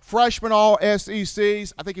touchdown. Freshman All-SEC.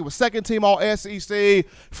 I think he was second-team All-SEC.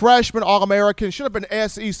 Freshman All-American. Should have been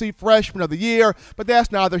SEC Freshman of the Year, but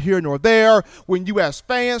that's neither here nor there. When U.S.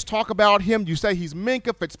 fans talk about him, you say he's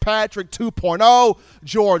Minkah Fitzpatrick 2.0.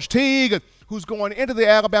 George Teague, who's going into the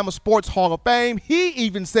Alabama Sports Hall of Fame. He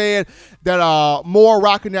even said that Moore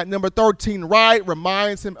rocking that number 13 right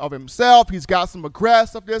reminds him of himself. He's got some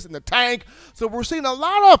aggressiveness in the tank. So we're seeing a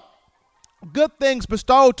lot of good things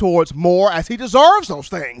bestowed towards Moore, as he deserves those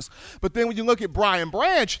things. But then when you look at Brian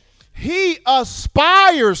Branch, he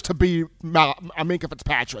aspires to be Minkah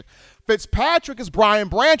Fitzpatrick. Fitzpatrick is Brian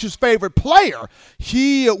Branch's favorite player.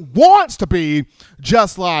 He wants to be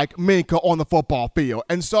just like Minkah on the football field.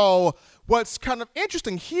 And so what's kind of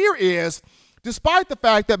interesting here is, despite the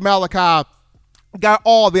fact that Malachi got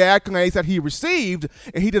all the accolades that he received,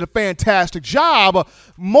 and he did a fantastic job,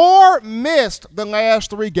 Moore missed the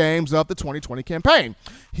last 3 games of the 2020 campaign.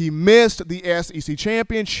 He missed the SEC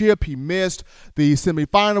championship, he missed the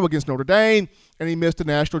semifinal against Notre Dame, and he missed the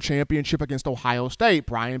national championship against Ohio State.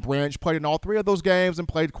 Brian Branch played in all 3 of those games and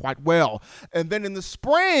played quite well. And then in the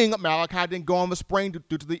spring, Malachi didn't go in the spring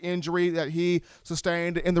due to the injury that he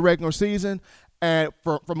sustained in the regular season. And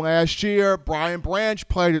from last year, Brian Branch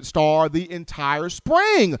played at star the entire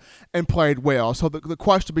spring and played well. So the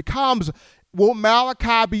question becomes, will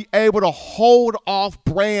Malachi be able to hold off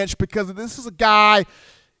Branch? Because this is a guy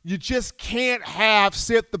you just can't have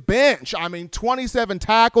sit the bench. I mean, 27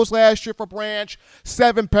 tackles last year for Branch,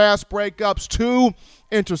 7 pass breakups, 2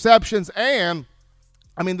 interceptions, and,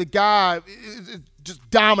 the guy is just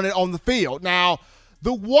dominant on the field. Now,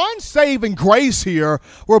 the one saving grace here,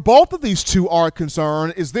 where both of these two are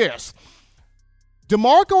concerned, is this.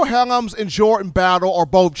 DeMarco Hellams and Jordan Battle are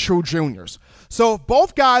both true juniors. So if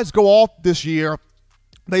both guys go off this year,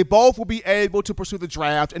 they both will be able to pursue the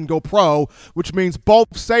draft and go pro, which means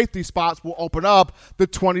both safety spots will open up the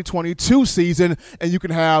 2022 season, and you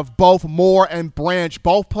can have both Moore and Branch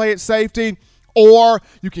both play at safety, or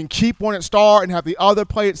you can keep one at star and have the other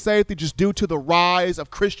play at safety just due to the rise of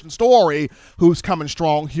Christian Story, who's coming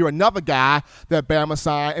strong here, another guy that Bama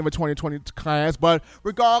signed in the 2020 class. But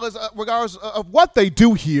regardless of what they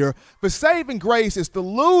do here, the saving grace is the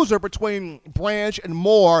loser between Branch and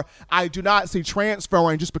Moore. I do not see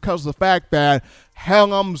transferring just because of the fact that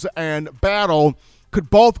Helms and Battle could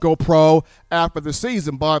both go pro after the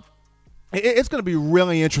season. But it's going to be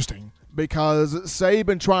really interesting, because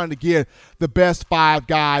Saban trying to get the best 5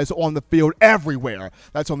 guys on the field everywhere.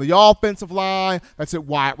 That's on the offensive line, that's at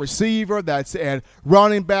wide receiver, that's at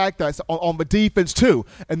running back, that's on the defense too.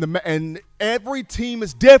 And every team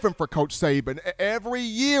is different for Coach Saban. Every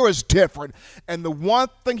year is different. And the one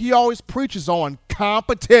thing he always preaches on,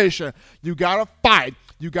 competition. You got to fight.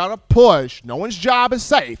 You got to push. No one's job is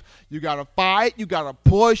safe. You got to fight. You got to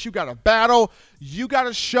push. You got to battle. You got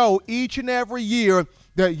to show each and every year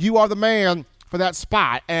that you are the man for that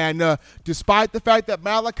spot. And despite the fact that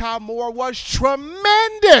Malachi Moore was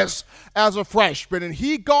tremendous as a freshman, and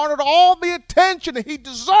he garnered all the attention and he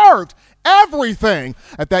deserved everything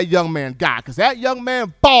that young man got, because that young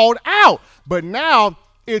man balled out. But now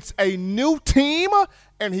it's a new team,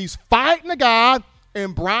 and he's fighting a guy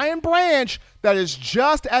in Brian Branch that is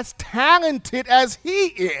just as talented as he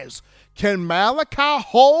is. Can Malachi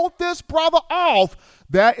hold this brother off?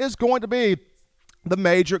 That is going to be the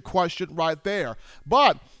major question right there.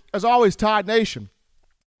 But as always, Tide Nation,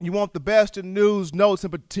 you want the best in news, notes,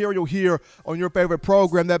 and material here on your favorite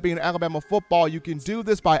program, that being Alabama football. You can do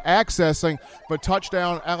this by accessing the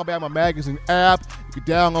Touchdown Alabama Magazine app. You can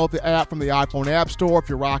download the app from the iPhone App Store if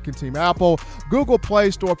you're rocking Team Apple, Google Play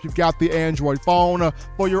Store if you've got the Android phone.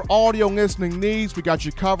 For your audio listening needs, we got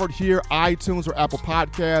you covered here: iTunes or Apple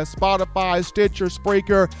Podcasts, Spotify, Stitcher,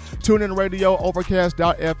 Spreaker, TuneIn Radio,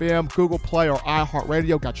 Overcast.fm, Google Play, or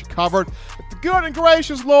iHeartRadio. Got you covered. If the good and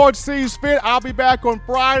gracious Lord sees fit, I'll be back on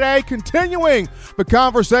Friday, continuing the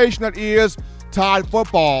conversation that is Tide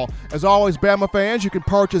football. As always, Bama fans, you can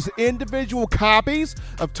purchase individual copies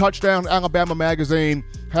of Touchdown Alabama Magazine.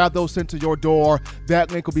 Have those sent to your door.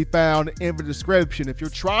 That link will be found in the description. If you're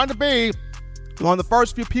trying to be one of the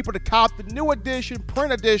first few people to cop the new edition,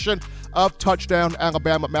 print edition of Touchdown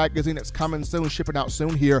Alabama Magazine, it's coming soon, shipping out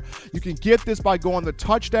soon here. You can get this by going to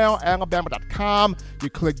touchdownalabama.com. You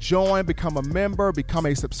click join, become a member, become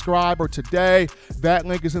a subscriber today. That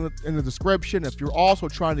link is in the description. If you're also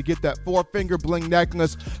trying to get that 4-finger bling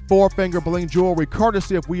necklace, 4-finger bling jewelry,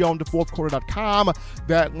 courtesy of WeOwnTheFourthQuarter.com,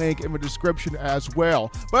 that link in the description as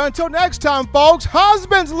well. But until next time, folks,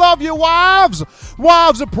 husbands love your wives.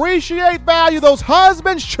 Wives appreciate, value those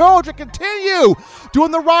husbands. Children continue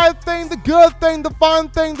doing the right thing, the good thing, the fun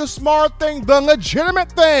thing, the smart thing, the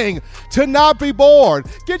legitimate thing, to not be bored.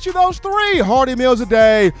 Get you those 3 hearty meals a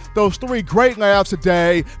day, those 3 great laughs a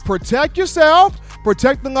day. Protect yourself,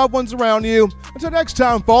 protect the loved ones around you. Until next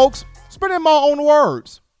time, folks, spit in my own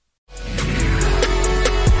words.